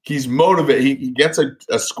 He's motivated. He gets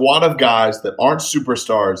a squad of guys that aren't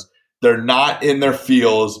superstars They're not in their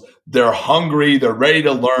feels. They're hungry. They're ready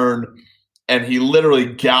to learn. And he literally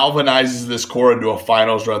galvanizes this core into a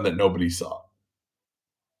finals run that nobody saw.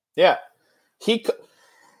 Yeah. He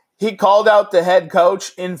called out the head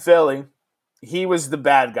coach in Philly. He was the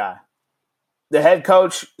bad guy. The head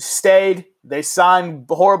coach stayed. They signed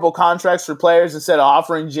horrible contracts for players instead of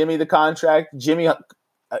offering Jimmy the contract. Jimmy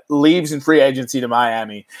leaves in free agency to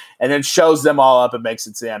Miami and then shows them all up and makes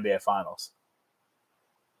it to the NBA Finals.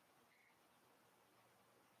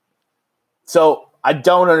 So I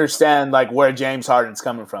don't understand where James Harden's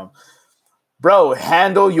coming from. Bro,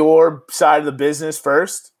 handle your side of the business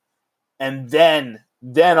first, and then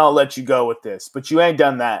I'll let you go with this. But you ain't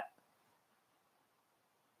done that.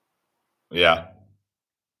 Yeah.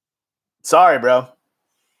 Sorry, bro.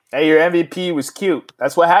 Hey, your MVP was cute.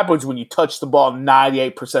 That's what happens when you touch the ball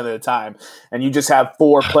 98% of the time and you just have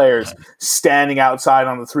 4 players standing outside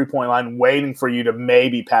on the three-point line waiting for you to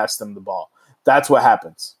maybe pass them the ball. That's what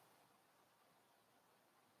happens.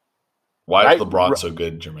 Why is LeBron so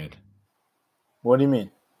good, Jermaine? What do you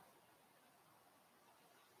mean?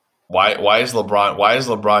 Why is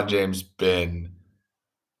LeBron James been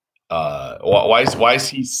why is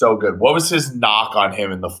he so good? What was his knock on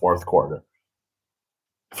him in the fourth quarter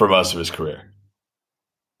for most of his career?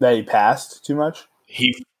 That he passed too much?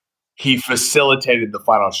 He facilitated the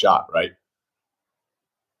final shot, right?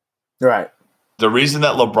 Right. The reason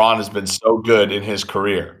that LeBron has been so good in his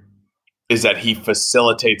career is that he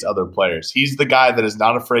facilitates other players. He's the guy that is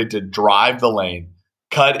not afraid to drive the lane,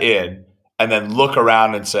 cut in, and then look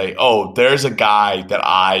around and say, oh, there's a guy that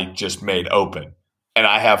I just made open, and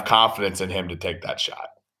I have confidence in him to take that shot.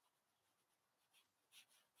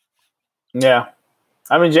 Yeah.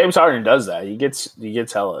 I mean, James Harden does that. He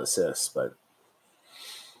gets hella assists, but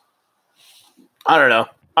I don't know.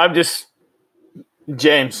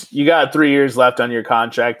 James, you got 3 years left on your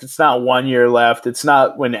contract. It's not 1 year left. It's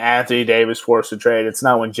not when Anthony Davis forced a trade. It's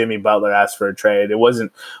not when Jimmy Butler asked for a trade. It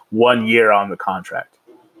wasn't 1 year on the contract.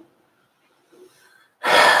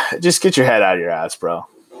 Just get your head out of your ass, bro.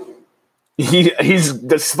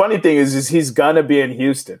 The funny thing is he's gonna be in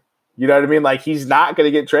Houston. You know what I mean? He's not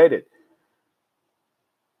gonna get traded.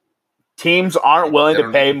 Teams aren't willing to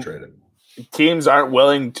pay. Teams aren't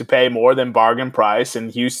willing to pay more than bargain price,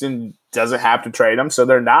 and Houston doesn't have to trade him, so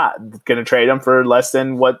they're not going to trade him for less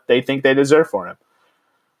than what they think they deserve for him.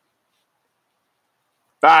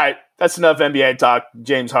 All right, that's enough NBA talk,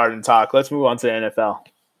 James Harden talk. Let's move on to the NFL.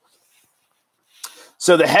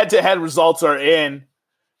 So the head-to-head results are in,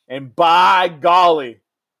 and by golly,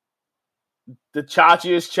 the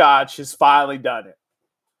Chachiest Chach has finally done it.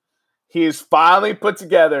 He has finally put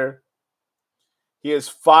together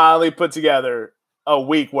a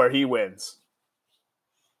week where he wins.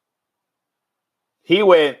 He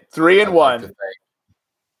went 3-1.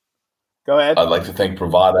 Go ahead. I'd like to thank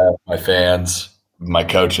Bravada, my fans, my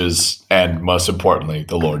coaches, and most importantly,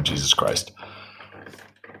 the Lord Jesus Christ.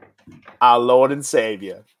 Our Lord and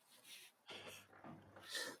Savior.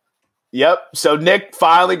 Yep. So Nick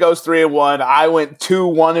finally goes 3-1. I went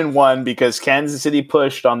 2-1-1 because Kansas City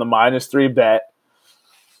pushed on the -3 bet.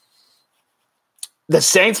 The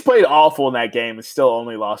Saints played awful in that game and still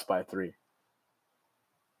only lost by 3.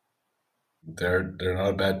 They're not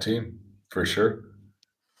a bad team, for sure.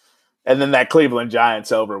 And then that Cleveland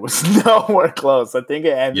Giants over was nowhere close. I think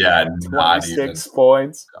it ended at 26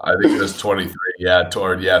 points. I think it was 23. Yeah,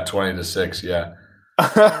 20-6. Yeah.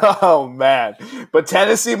 Oh, man. But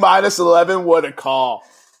Tennessee -11, what a call.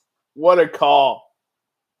 What a call.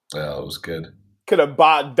 Yeah, it was good. Could have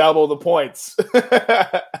bought double the points.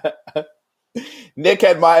 Nick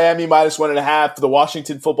had Miami -1.5 for the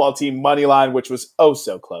Washington football team money line, which was oh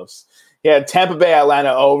so close. He had Tampa Bay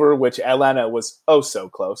Atlanta over, which Atlanta was oh so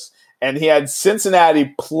close. And he had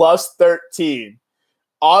Cincinnati +13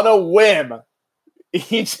 on a whim.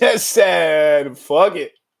 He just said, fuck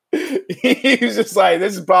it. He was just like,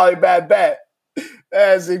 this is probably a bad bet.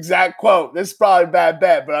 That's the exact quote. This is probably a bad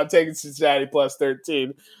bet, but I'm taking Cincinnati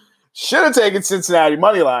 +13. Should have taken Cincinnati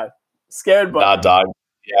money line. Scared, but nah, dog.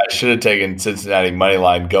 Yeah, I should have taken Cincinnati money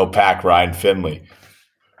line. Go Pack, Ryan Finley.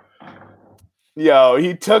 Yo,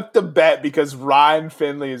 he took the bet because Ryan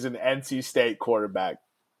Finley is an NC State quarterback.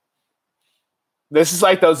 This is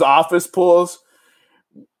like those office pools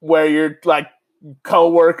where you're like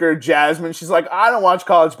coworker Jasmine. She's like, I don't watch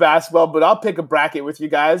college basketball, but I'll pick a bracket with you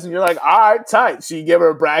guys. And you're like, all right, tight. So you give her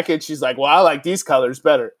a bracket. She's like, well, I like these colors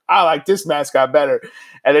better. I like this mascot better.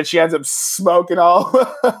 And then she ends up smoking all.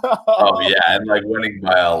 Oh, yeah, and like winning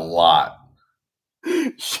by a lot.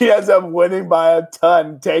 She ends up winning by a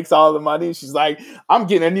ton, takes all the money. She's like, I'm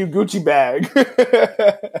getting a new Gucci bag.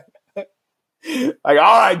 Like,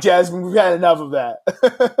 all right, Jasmine, we've had enough of that.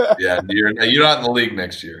 Yeah, you're not in the league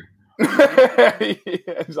next year.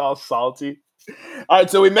 It's all salty. All right,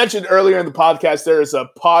 so we mentioned earlier in the podcast there is a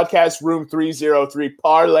Podcast Room 303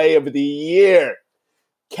 parlay of the year.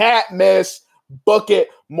 Can't miss. Book it.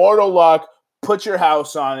 Mortal luck. Put your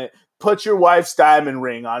house on it. Put your wife's diamond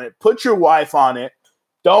ring on it. Put your wife on it.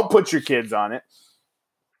 Don't put your kids on it.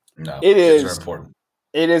 No, kids are important.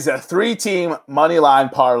 It is a 3-team money line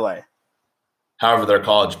parlay. However, their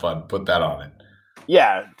college fund, put that on it.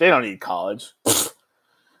 Yeah, they don't need college.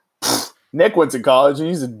 Nick went to college and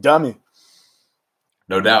he's a dummy.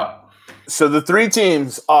 No doubt. So the 3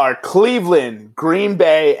 teams are Cleveland, Green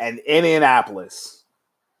Bay, and Indianapolis.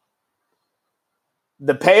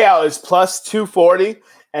 The payout is plus 240,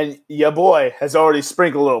 and your boy has already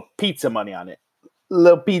sprinkled a little pizza money on it.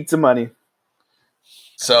 Little pizza money.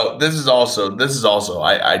 So this is also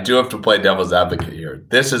I do have to play devil's advocate here.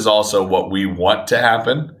 This is also what we want to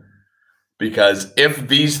happen, because if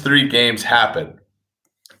these 3 games happen,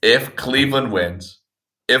 if Cleveland wins,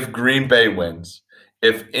 if Green Bay wins,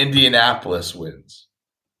 if Indianapolis wins,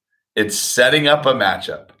 it's setting up a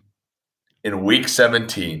matchup in Week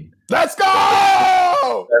 17. Let's go!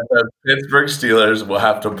 That the Pittsburgh Steelers will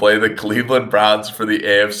have to play the Cleveland Browns for the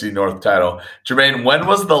AFC North title. Jermaine, when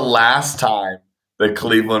was the last time the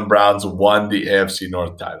Cleveland Browns won the AFC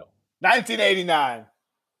North title? 1989.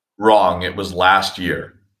 Wrong. It was last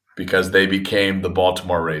year, because they became the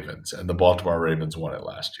Baltimore Ravens, and the Baltimore Ravens won it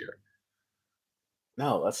last year.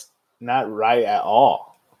 No, that's not right at all.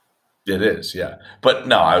 It is, yeah. But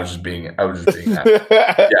no, I was just being happy. Yeah,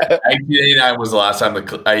 1989 was the last time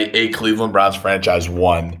a Cleveland Browns franchise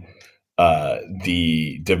won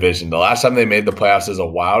the division. The last time they made the playoffs as a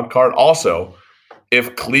wild card. Also,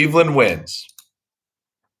 if Cleveland wins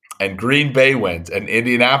and Green Bay wins and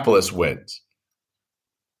Indianapolis wins,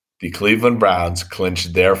 the Cleveland Browns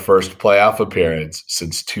clinched their first playoff appearance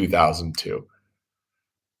since 2002.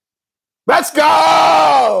 Let's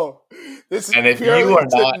go! This is And if purely you are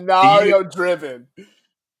not- scenario-driven.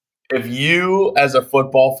 If you, as a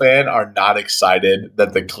football fan, are not excited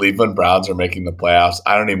that the Cleveland Browns are making the playoffs,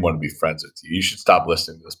 I don't even want to be friends with you. You should stop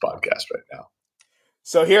listening to this podcast right now.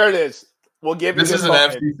 So here it is. We'll give you This is an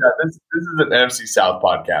NFC South. This is an NFC South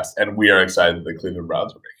podcast, and we are excited that the Cleveland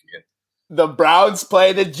Browns are making it. The Browns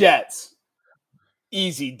play the Jets.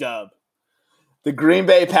 Easy dub. The Green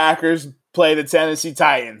Bay Packers play the Tennessee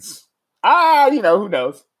Titans. Who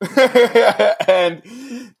knows? And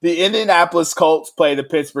the Indianapolis Colts play the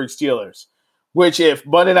Pittsburgh Steelers, which, if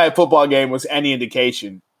Monday Night Football game was any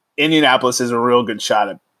indication, Indianapolis has a real good shot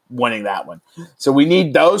at winning that one. So we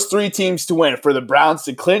need those 3 teams to win for the Browns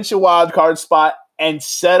to clinch a wild card spot and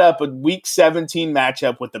set up a Week 17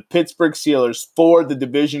 matchup with the Pittsburgh Steelers for the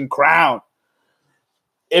division crown.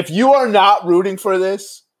 If you are not rooting for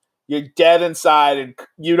this, you're dead inside, and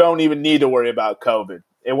you don't even need to worry about COVID.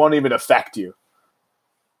 It won't even affect you.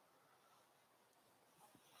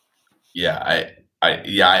 Yeah,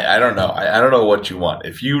 I don't know. I don't know what you want.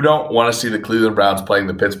 If you don't want to see the Cleveland Browns playing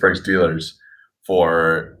the Pittsburgh Steelers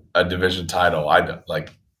for a division title, I don't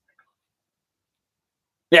like.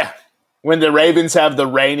 Yeah, when the Ravens have the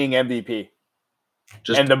reigning MVP,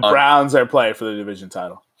 and the Browns are playing for the division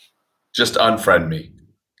title. Just unfriend me,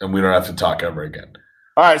 and we don't have to talk ever again.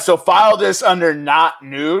 All right, so file this under not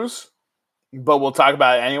news, but we'll talk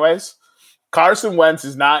about it anyways. Carson Wentz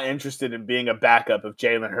is not interested in being a backup if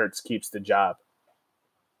Jalen Hurts keeps the job.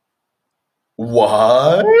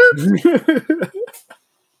 What?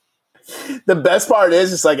 The best part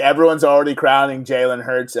is, it's like everyone's already crowning Jalen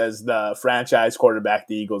Hurts as the franchise quarterback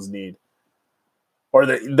the Eagles need, or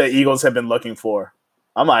the Eagles have been looking for.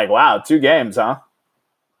 I'm like, wow, 2 games, huh?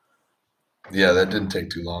 Yeah, that didn't take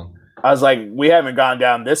too long. I was like, we haven't gone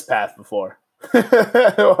down this path before.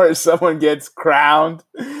 Or someone gets crowned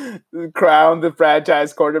the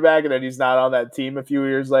franchise quarterback, and then he's not on that team a few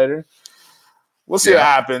years later. We'll see what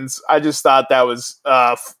happens. I just thought that was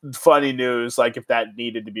funny news, like if that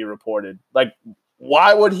needed to be reported. Like,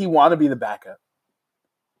 why would he want to be the backup?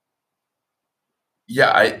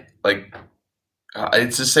 Yeah,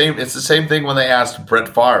 it's the same. It's the same thing when they asked Brett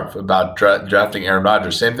Favre about drafting Aaron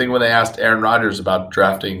Rodgers. Same thing when they asked Aaron Rodgers about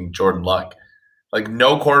drafting Jordan Luck. Like,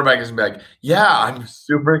 no quarterback is going to be like, yeah, I'm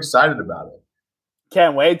super excited about it.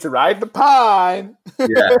 Can't wait to ride the pine.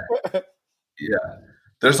 Yeah. Yeah.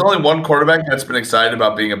 There's only one quarterback that's been excited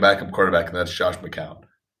about being a backup quarterback, and that's Josh McCown.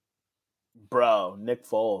 Bro, Nick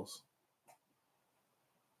Foles.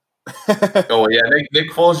 Oh, yeah.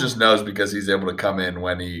 Nick Foles just knows because he's able to come in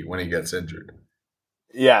when he gets injured.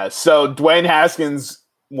 Yeah, so Dwayne Haskins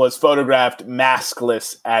was photographed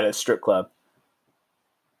maskless at a strip club.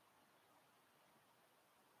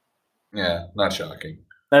 Yeah, not shocking.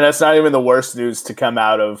 And that's not even the worst news to come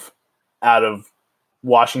out of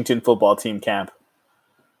Washington football team camp.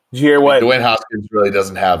 Did you hear what? Dwayne Haskins really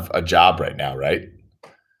doesn't have a job right now, right?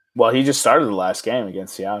 Well, he just started the last game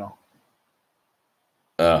against Seattle.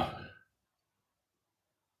 Oh.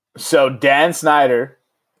 So Dan Snyder.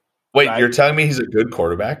 Wait, right? You're telling me he's a good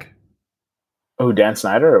quarterback? Oh, Dan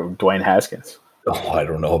Snyder or Dwayne Haskins? Oh, I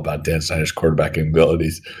don't know about Dan Snyder's quarterbacking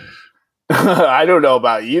abilities. I don't know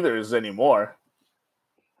about either's anymore.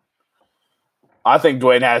 I think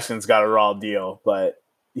Dwayne Haskins got a raw deal, but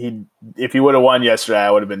if he would have won yesterday, I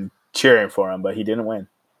would have been cheering for him, but he didn't win.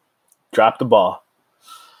 Dropped the ball.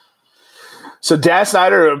 So Dan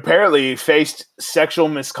Snyder apparently faced sexual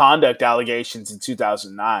misconduct allegations in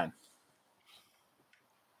 2009.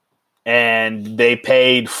 And they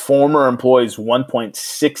paid former employees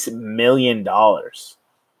 $1.6 million.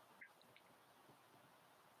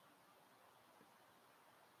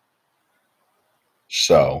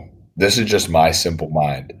 So this is just my simple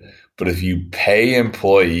mind. But if you pay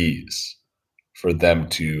employees for them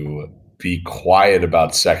to be quiet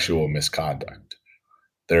about sexual misconduct,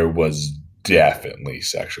 there was definitely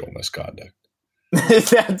sexual misconduct.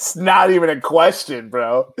 That's not even a question,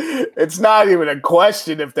 bro. It's not even a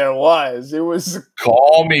question if there was. It was.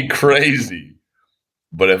 Call me crazy.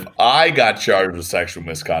 But if I got charged with sexual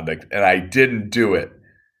misconduct and I didn't do it,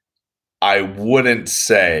 I wouldn't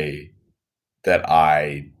say that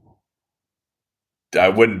I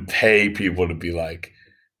wouldn't pay people to be like,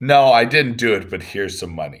 no, I didn't do it, but here's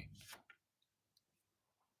some money.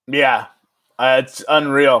 Yeah, it's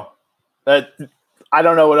unreal. I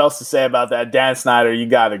don't know what else to say about that. Dan Snyder, you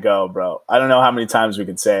got to go, bro. I don't know how many times we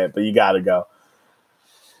can say it, but you got to go.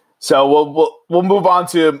 So we'll move on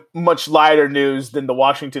to much lighter news than the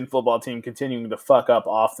Washington football team continuing to fuck up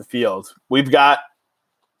off the field. We've got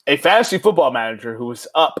a fantasy football manager who was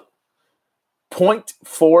up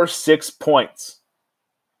 0.46 points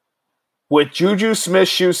with Juju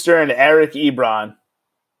Smith-Schuster and Eric Ebron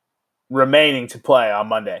remaining to play on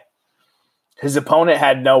Monday. His opponent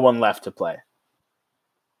had no one left to play.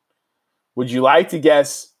 Would you like to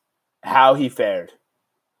guess how he fared?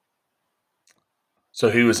 So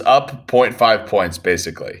he was up 0.5 points,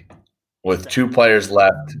 basically, with 2 players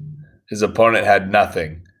left. His opponent had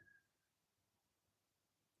nothing.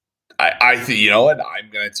 I think, you know what? I'm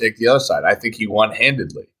going to take the other side. I think he won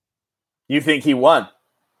handedly. You think he won?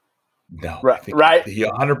 No. Right? He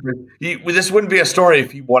 100%. This wouldn't be a story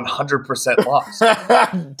if he 100%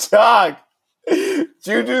 lost. Dog.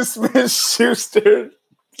 Juju Smith-Schuster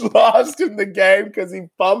lost in the game because he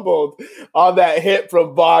fumbled on that hit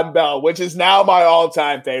from Von Bell, which is now my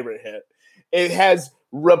all-time favorite hit. It has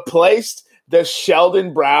replaced the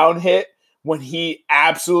Sheldon Brown hit when he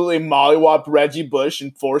absolutely mollywopped Reggie Bush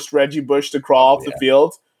and forced Reggie Bush to crawl off the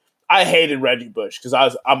field. I hated Reggie Bush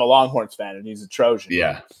because I'm a Longhorns fan and he's a Trojan.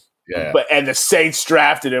 Yeah. And the Saints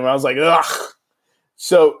drafted him. I was like, ugh.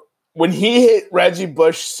 So when he hit Reggie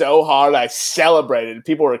Bush so hard, I celebrated.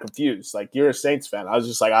 People were confused. Like, you're a Saints fan. I was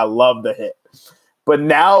just like, I love the hit. But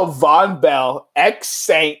now Von Bell,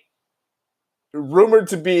 ex-Saint, rumored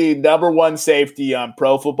to be number 1 safety on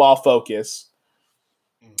Pro Football Focus,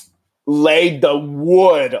 laid the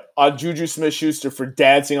wood on Juju Smith-Schuster for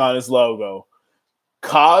dancing on his logo,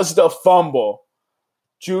 caused a fumble.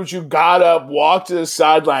 Juju got up, walked to the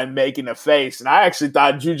sideline making a face, and I actually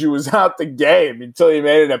thought Juju was out the game until he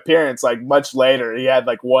made an appearance like much later. He had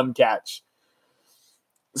like 1 catch.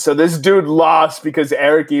 So this dude lost because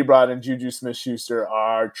Eric Ebron and Juju Smith-Schuster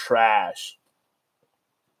are trash.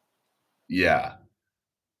 Yeah.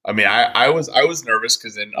 I mean, I was nervous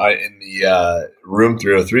because in the Room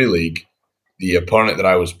 303 league, the opponent that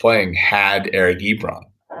I was playing had Eric Ebron,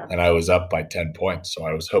 and I was up by 10 points. So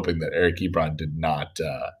I was hoping that Eric Ebron did not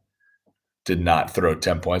throw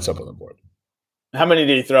 10 points up on the board. How many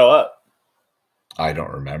did he throw up? I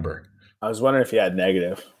don't remember. I was wondering if he had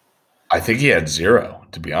negative. I think he had 0,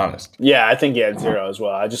 to be honest. Yeah, I think he had 0 as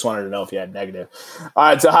well. I just wanted to know if he had negative. All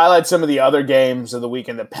right, to highlight some of the other games of the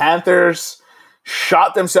weekend, the Panthers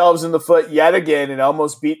shot themselves in the foot yet again and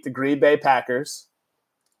almost beat the Green Bay Packers.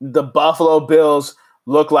 The Buffalo Bills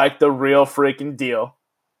look like the real freaking deal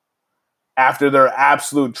after their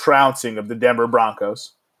absolute trouncing of the Denver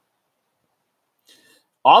Broncos.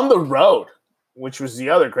 On the road, which was the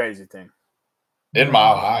other crazy thing. In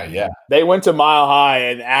Mile High, yeah. They went to Mile High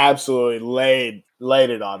and absolutely laid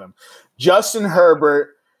it on them. Justin Herbert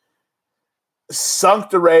sunk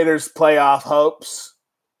the Raiders' playoff hopes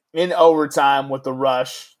in overtime with the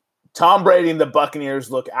rush. Tom Brady and the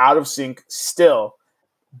Buccaneers look out of sync still.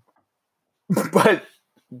 But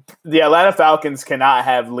the Atlanta Falcons cannot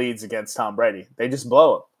have leads against Tom Brady. They just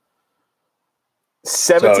blow him.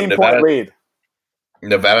 17-point lead.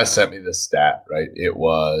 Nevada sent me this stat, right? It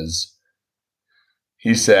was,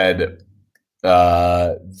 he said,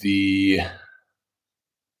 where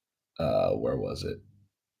was it?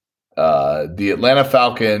 The Atlanta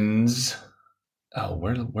Falcons. Oh,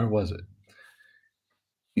 where was it?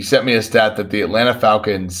 He sent me a stat that the Atlanta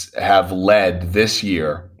Falcons have led this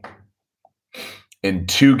year in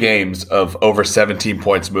 2 games of over 17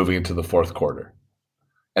 points moving into the fourth quarter.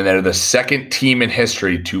 And they're the second team in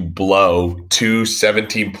history to blow 2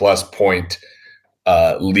 17-plus point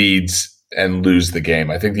leads and lose the game.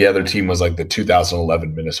 I think the other team was like the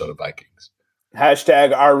 2011 Minnesota Vikings.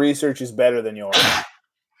 Hashtag our research is better than yours.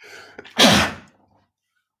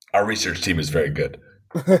 Our research team is very good.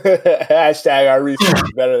 Hashtag our research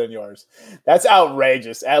is better than yours. That's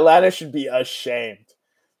outrageous. Atlanta should be ashamed.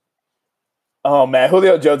 Oh, man.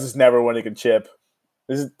 Julio Jones is never winning a chip.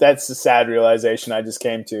 That's the sad realization I just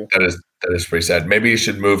came to. That is pretty sad. Maybe you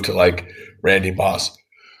should move to like Randy Moss.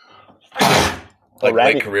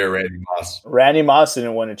 Late career Randy Moss. Randy Moss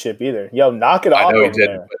didn't win a chip either. Yo, knock it off. I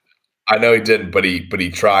know he didn't, but he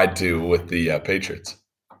tried to with the Patriots.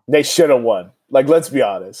 They should have won. Like, let's be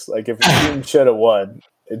honest. Like, if a team should have won,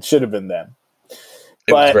 it should have been them.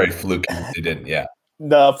 It was very fluky. They didn't, yeah.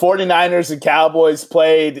 The 49ers and Cowboys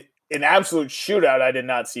played an absolute shootout I did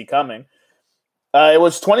not see coming. It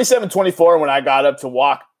was 27-24 when I got up to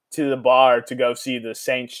walk to the bar to go see the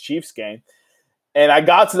Saints-Chiefs game. And I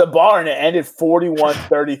got to the bar, and it ended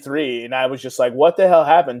 41-33. And I was just like, what the hell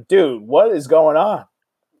happened? Dude, what is going on?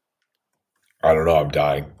 I don't know. I'm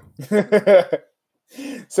dying.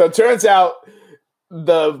 So it turns out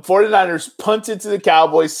the 49ers punted to the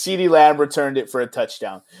Cowboys. CeeDee Lamb returned it for a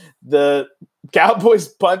touchdown. The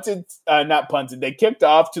Cowboys not punted. They kicked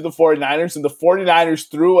off to the 49ers, and the 49ers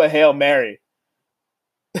threw a Hail Mary.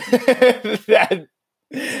 that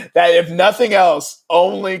if nothing else,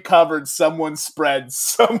 only covered someone's spread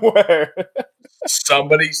somewhere.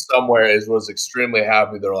 Somebody somewhere was extremely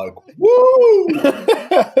happy. They're like, woo!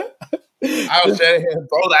 Kyle Shanahan,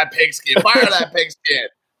 throw that pigskin. Fire that pigskin.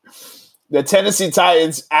 The Tennessee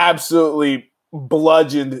Titans absolutely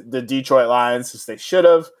bludgeoned the Detroit Lions as they should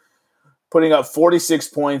have, putting up 46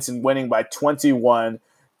 points and winning by 21.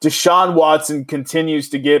 Deshaun Watson continues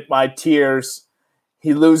to get my tears.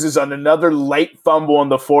 He loses on another late fumble in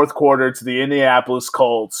the fourth quarter to the Indianapolis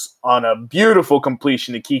Colts on a beautiful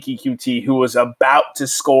completion to Keke QT, who was about to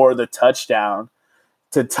score the touchdown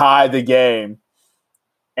to tie the game.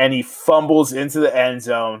 And he fumbles into the end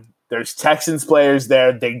zone. There's Texans players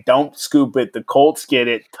there. They don't scoop it. The Colts get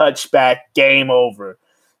it. Touchback, game over.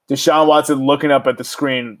 Deshaun Watson looking up at the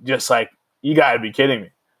screen just like, you got to be kidding me.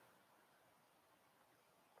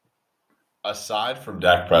 Aside from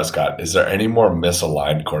Dak Prescott, is there any more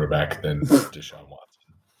misaligned quarterback than Deshaun Watson?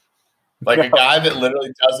 Like a guy that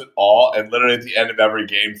literally does it all and literally at the end of every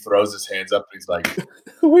game throws his hands up and he's like,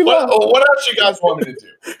 what else you guys want me to do?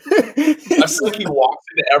 I feel like he walks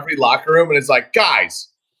into every locker room and it's like, guys,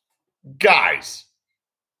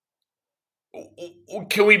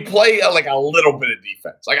 can we play like a little bit of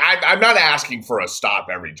defense? Like I'm not asking for a stop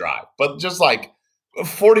every drive, but just like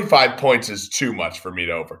 45 points is too much for me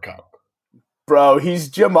to overcome. Bro, he's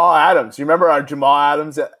Jamal Adams. You remember our Jamal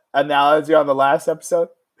Adams analogy on the last episode?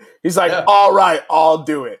 He's like, yeah. All right, I'll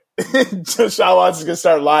do it. Deshaun Watson's going to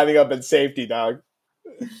start lining up in safety, dog.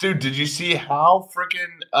 Dude, did you see how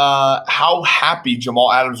how happy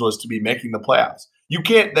Jamal Adams was to be making the playoffs? You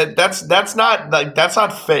can't that's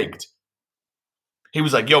not faked. He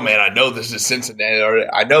was like, yo, man, I know this is Cincinnati,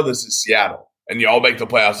 or I know this is Seattle, and you all make the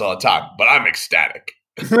playoffs all the time, but I'm ecstatic.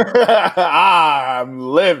 I'm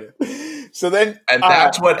living. So then, and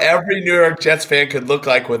that's what every New York Jets fan could look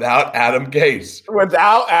like without Adam Gase.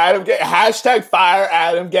 Without Adam Gase. Hashtag fire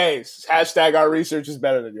Adam Gase. Hashtag our research is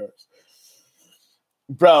better than yours.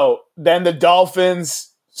 Bro, then the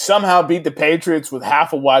Dolphins somehow beat the Patriots with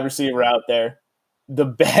half a wide receiver out there. The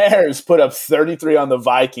Bears put up 33 on the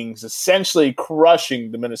Vikings, essentially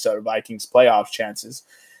crushing the Minnesota Vikings' playoff chances.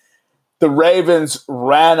 The Ravens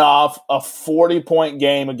ran off a 40-point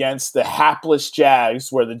game against the hapless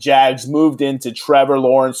Jags, where the Jags moved into Trevor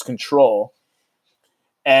Lawrence control.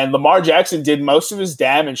 And Lamar Jackson did most of his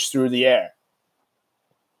damage through the air.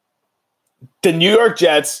 The New York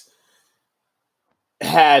Jets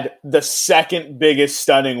had the second biggest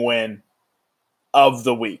stunning win of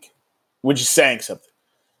the week, which is saying something.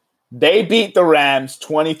 They beat the Rams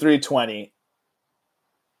 23-20.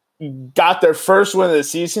 Got their first win of the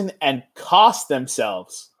season and cost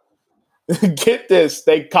themselves. Get this.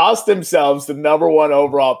 They cost themselves the number 1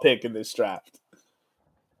 overall pick in this draft.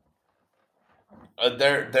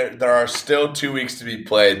 There are still 2 weeks to be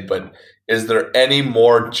played, but Is there any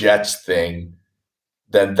more Jets thing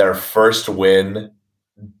than their first win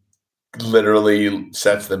literally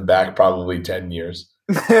sets them back probably 10 years?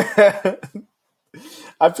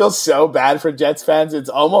 I feel so bad for Jets fans. It's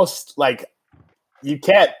almost like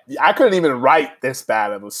I couldn't even write this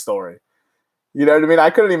bad of a story. You know what I mean?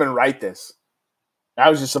 I couldn't even write this.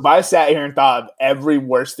 If I sat here and thought of every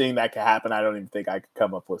worst thing that could happen, I don't even think I could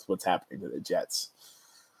come up with what's happening to the Jets.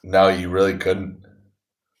 No, you really couldn't.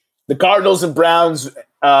 The Cardinals and Browns,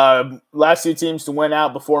 last two teams to win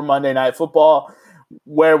out before Monday Night Football,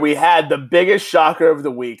 where we had the biggest shocker of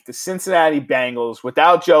the week, the Cincinnati Bengals,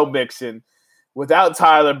 without Joe Mixon, without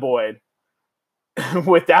Tyler Boyd,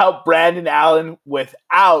 without Brandon Allen,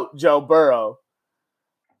 without Joe Burrow,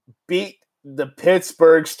 beat the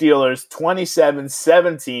Pittsburgh Steelers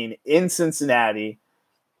 27-17 in Cincinnati,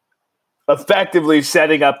 effectively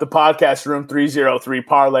setting up the Podcast Room 303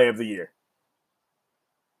 parlay of the year.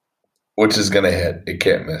 Which is going to hit. It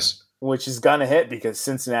can't miss. Which is going to hit because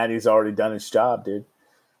Cincinnati's already done its job, dude.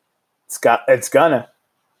 It's gonna,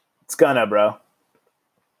 bro.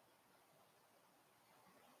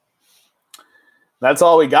 That's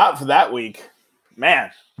all we got for that week.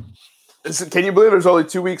 Man, can you believe there's only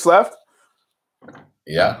 2 weeks left?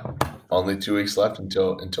 Yeah, only 2 weeks left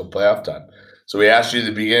until playoff time. So we asked you at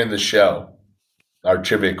the beginning of the show, our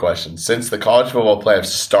trivia question. Since the college football playoffs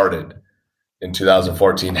started in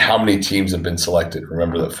 2014, how many teams have been selected?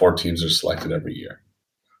 Remember that 4 teams are selected every year.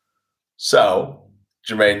 So,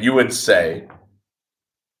 Jermaine, you would say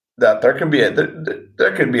that there can be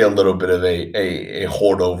a little bit of a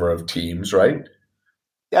holdover of teams, right?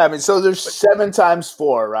 Yeah, I mean, so there's 7 times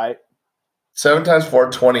 4, right? 7 times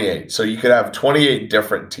 4, 28. So you could have 28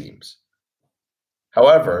 different teams.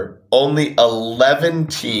 However, only 11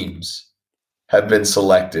 teams have been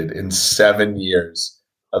selected in 7 years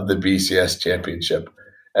of the BCS championship.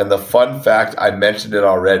 And the fun fact, I mentioned it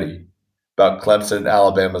already, about Clemson and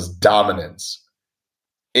Alabama's dominance.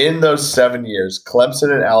 In those 7 years,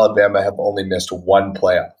 Clemson and Alabama have only missed 1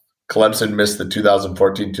 playoff. Clemson missed the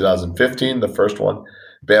 2014-2015, the first one.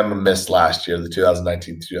 Bama missed last year, the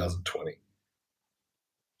 2019-2020.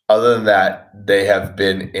 Other than that, they have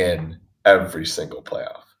been in every single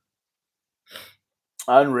playoff.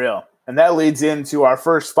 Unreal. And that leads into our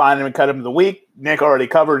first find and cut of the week. Nick already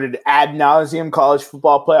covered it ad nauseum. College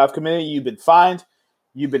Football Playoff Committee. You've been fined.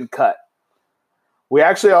 You've been cut. We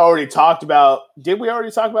actually already talked about – did we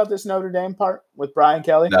already talk about this Notre Dame part with Brian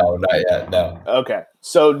Kelly? No, not yet, no. Okay.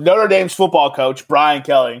 So Notre Dame's football coach, Brian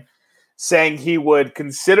Kelly, saying he would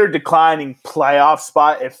consider declining playoff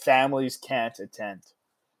spot if families can't attend.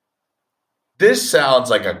 This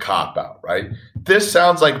sounds like a cop-out, right? This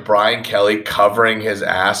sounds like Brian Kelly covering his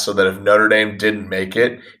ass so that if Notre Dame didn't make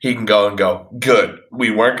it, he can go and go, good,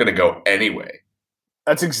 we weren't going to go anyway.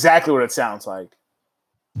 That's exactly what it sounds like.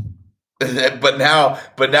 But now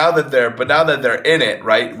that they're in it,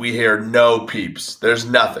 right? We hear no peeps. There's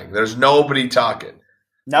nothing. There's nobody talking.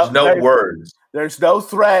 There's no words. There's no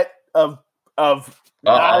threat of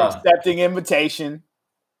not accepting invitation.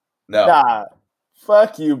 No. Nah.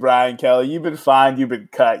 Fuck you, Brian Kelly. You've been fined. You've been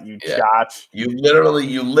cut. You chotch. You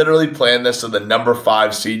literally planned this so the number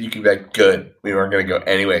 5 seed. You can be like, good. We weren't going to go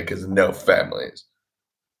anyway because no families.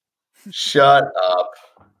 Shut up.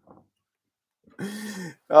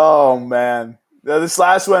 Oh, man. This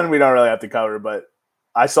last one we don't really have to cover, but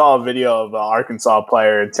I saw a video of an Arkansas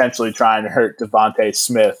player intentionally trying to hurt Devontae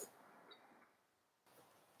Smith.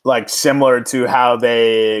 Like similar to how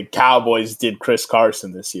the Cowboys did Chris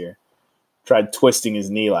Carson this year. Tried twisting his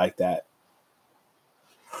knee like that.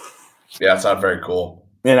 Yeah, it's not very cool.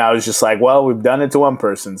 And I was just like, well, we've done it to one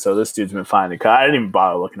person, so this dude's been fined. I didn't even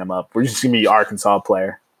bother looking him up. We're just going to be Arkansas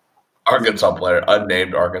player. Arkansas player.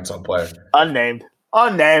 Unnamed Arkansas player. Unnamed. All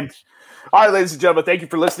right, ladies and gentlemen, thank you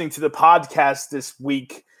for listening to the podcast this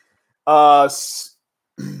week. To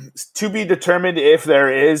be determined if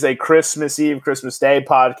there is a Christmas Eve, Christmas Day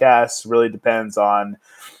podcast. Really depends on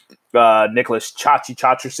Nicholas Chachi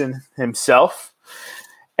Chacherson himself.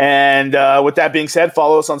 And with that being said,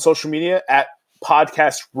 follow us on social media at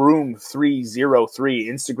Podcast Room 303,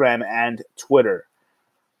 Instagram and Twitter.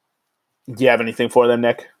 Do you have anything for them,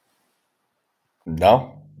 Nick?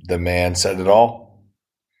 No, the man said it all.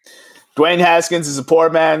 Dwayne Haskins is a poor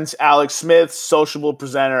man's Alex Smith, sociable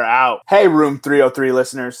presenter out. Hey, Room 303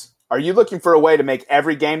 listeners. Are you looking for a way to make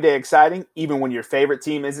every game day exciting, even when your favorite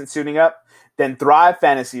team isn't suiting up? Then Thrive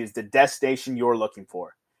Fantasy is the destination you're looking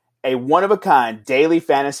for. A one-of-a-kind daily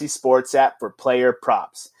fantasy sports app for player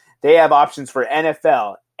props. They have options for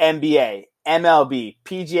NFL, NBA, MLB,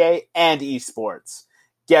 PGA, and esports.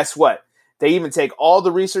 Guess what? They even take all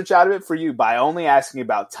the research out of it for you by only asking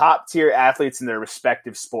about top-tier athletes in their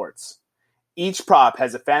respective sports. Each prop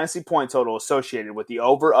has a fantasy point total associated with the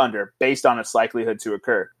over-under based on its likelihood to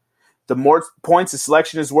occur. The more points a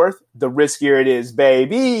selection is worth, the riskier it is,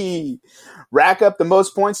 baby. Rack up the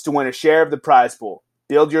most points to win a share of the prize pool.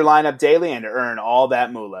 Build your lineup daily and earn all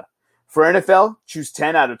that moolah. For NFL, choose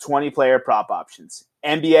 10 out of 20 player prop options.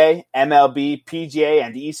 NBA, MLB, PGA,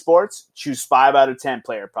 and esports, choose 5 out of 10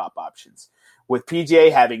 player prop options. With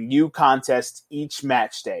PGA having new contests each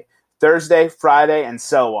match day, Thursday, Friday, and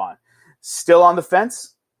so on. Still on the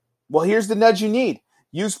fence? Well, here's the nudge you need.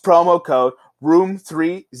 Use promo code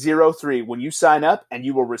ROOM303 when you sign up, and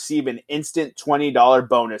you will receive an instant $20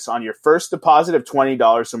 bonus on your first deposit of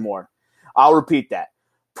 $20 or more. I'll repeat that.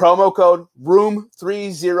 Promo code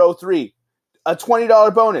ROOM303. A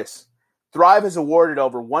 $20 bonus. Thrive has awarded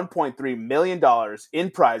over $1.3 million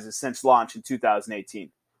in prizes since launch in 2018.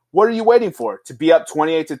 What are you waiting for? To be up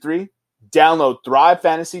 28-3? Download Thrive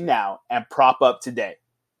Fantasy now and prop up today.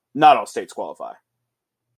 Not all states qualify.